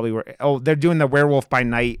think is probably where. Oh, they're doing the Werewolf by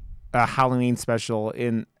Night Halloween special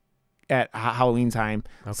at Halloween time.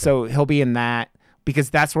 Okay. So he'll be in that, because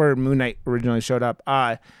that's where Moon Knight originally showed up.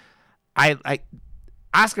 I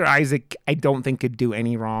Oscar Isaac, I don't think could do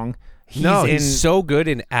any wrong. He's so good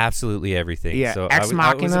in absolutely everything. Yeah, so Ex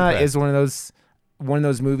Machina is one of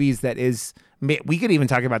those movies that is. We could even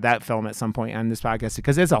talk about that film at some point on this podcast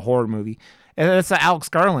because it's a horror movie. And it's Alex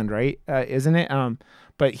Garland, right? Isn't it?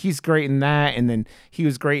 But he's great in that, and then he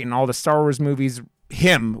was great in all the Star Wars movies.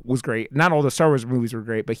 Him was great. Not all the Star Wars movies were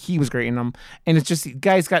great, but he was great in them. And it's just,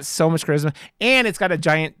 guy's got so much charisma, and it's got a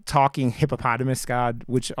giant talking hippopotamus god,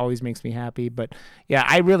 which always makes me happy. But yeah,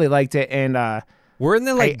 I really liked it, and we're in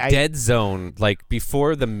the dead zone. Like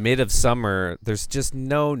before the mid of summer, there's just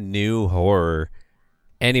no new horror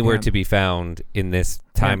anywhere to be found in this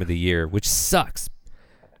time of the year, which sucks.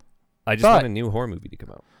 I just want a new horror movie to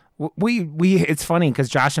come out. We it's funny because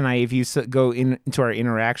Josh and I, if you go into our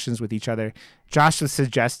interactions with each other, Josh was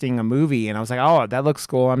suggesting a movie, and I was like, "Oh, that looks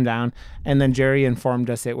cool. I'm down." And then Jerry informed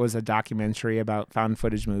us it was a documentary about found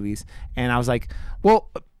footage movies, and I was like,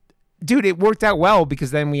 "Well, dude, it worked out well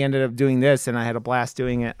because then we ended up doing this, and I had a blast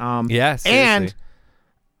doing it." Yeah, seriously. And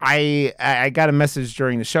I got a message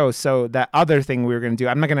during the show, so that other thing we were going to do,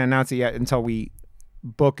 I'm not going to announce it yet until we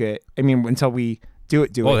book it. I mean, until we do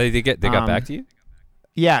it. Oh, they got back to you?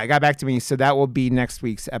 Yeah, it got back to me. So that will be next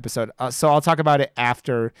week's episode. So I'll talk about it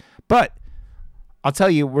after. But I'll tell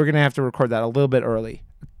you, we're going to have to record that a little bit early,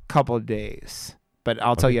 a couple of days. But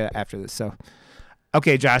I'll tell you after this. So,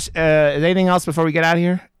 okay, Josh, is anything else before we get out of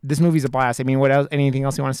here? This movie's a blast. I mean, what else? Anything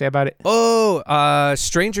else you want to say about it? Oh,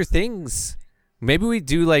 Stranger Things. Maybe we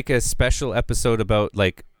do like a special episode about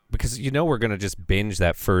because we're going to just binge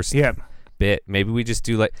that first bit. Maybe we just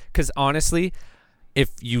do because honestly, if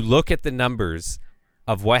you look at the numbers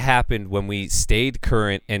of what happened when we stayed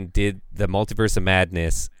current and did the Multiverse of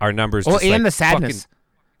Madness, our numbers and the sadness.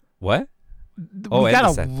 What? We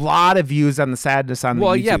got a lot of views on the sadness on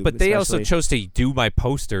well, YouTube, yeah, but they also chose to do my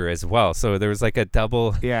poster as well, so there was like a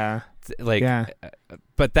double. Yeah.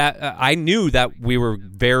 But that I knew that we were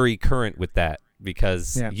very current with that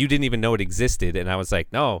because you didn't even know it existed, and I was like,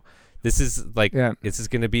 no, this is this is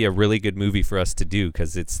going to be a really good movie for us to do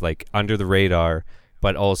because it's like under the radar.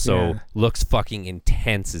 But also looks fucking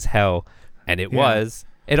intense as hell. And it was.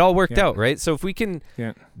 It all worked out, right? So if we can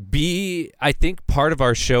be, I think, part of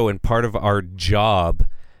our show and part of our job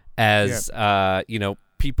as,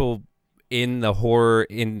 people in the horror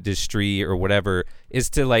industry or whatever is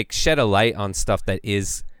to, shed a light on stuff that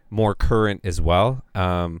is more current as well.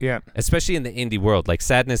 Especially in the indie world. Like,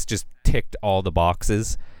 Sadness just ticked all the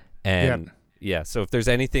boxes. And, so if there's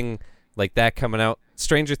anything like that coming out,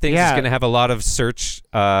 Stranger Things is going to have a lot of search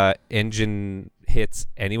engine hits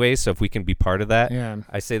anyway, so if we can be part of that,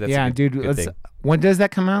 I say that's a good thing. When does that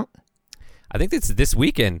come out? I think it's this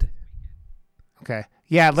weekend. Okay.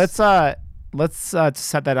 Yeah, let's set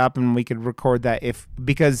that up and we could record that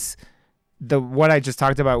because what I just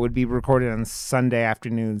talked about would be recorded on Sunday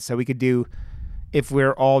afternoon, so we could do if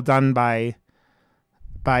we're all done by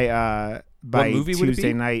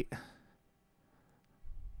Tuesday night.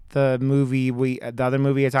 The other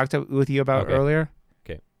movie I talked with you about earlier.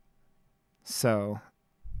 Okay. So,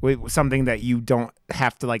 something that you don't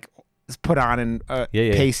have to put on and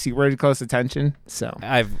pay super close attention. So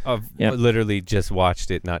I've literally just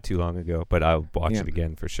watched it not too long ago, but I'll watch it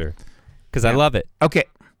again for sure because I love it. Okay.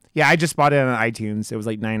 Yeah, I just bought it on iTunes. It was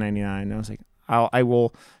like $9.99. I was like, I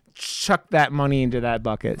will chuck that money into that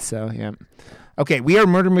bucket. So yeah. Okay, we are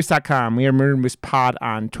murdermoose.com. We are Murder Moose Pod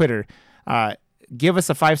on Twitter. Give us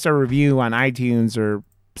a 5-star review on iTunes or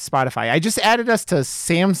Spotify. I just added us to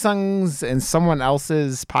Samsung's and someone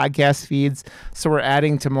else's podcast feeds, so we're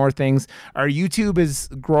adding to more things. Our YouTube is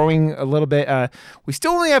growing a little bit. We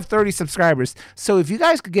still only have 30 subscribers, so if you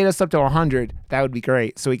guys could get us up to 100, that would be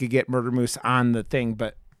great, so we could get Murder Moose on the thing.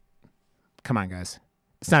 But come on, guys.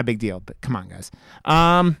 It's not a big deal, but come on, guys.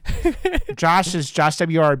 Josh is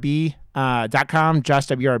JoshWRB.com,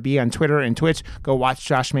 JoshWRB on Twitter and Twitch. Go watch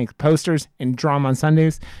Josh make posters and draw them on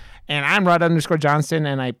Sundays. And I'm Rod_Johnston,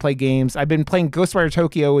 and I play games. I've been playing Ghostwire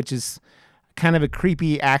Tokyo, which is kind of a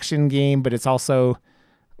creepy action game, but it's also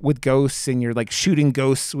with ghosts, and you're shooting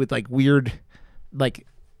ghosts with weird,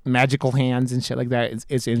 magical hands and shit like that.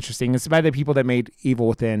 It's interesting. It's by the people that made Evil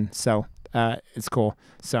Within, so it's cool.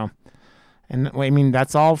 So. And I mean,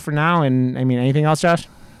 that's all for now. And I mean, anything else, Josh?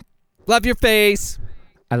 Love your face.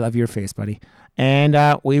 I love your face, buddy. And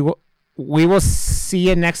we will see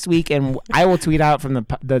you next week. And I will tweet out from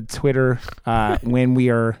the Twitter when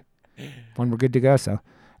we're good to go. So,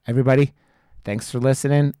 everybody, thanks for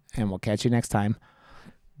listening, and we'll catch you next time.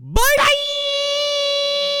 Bye.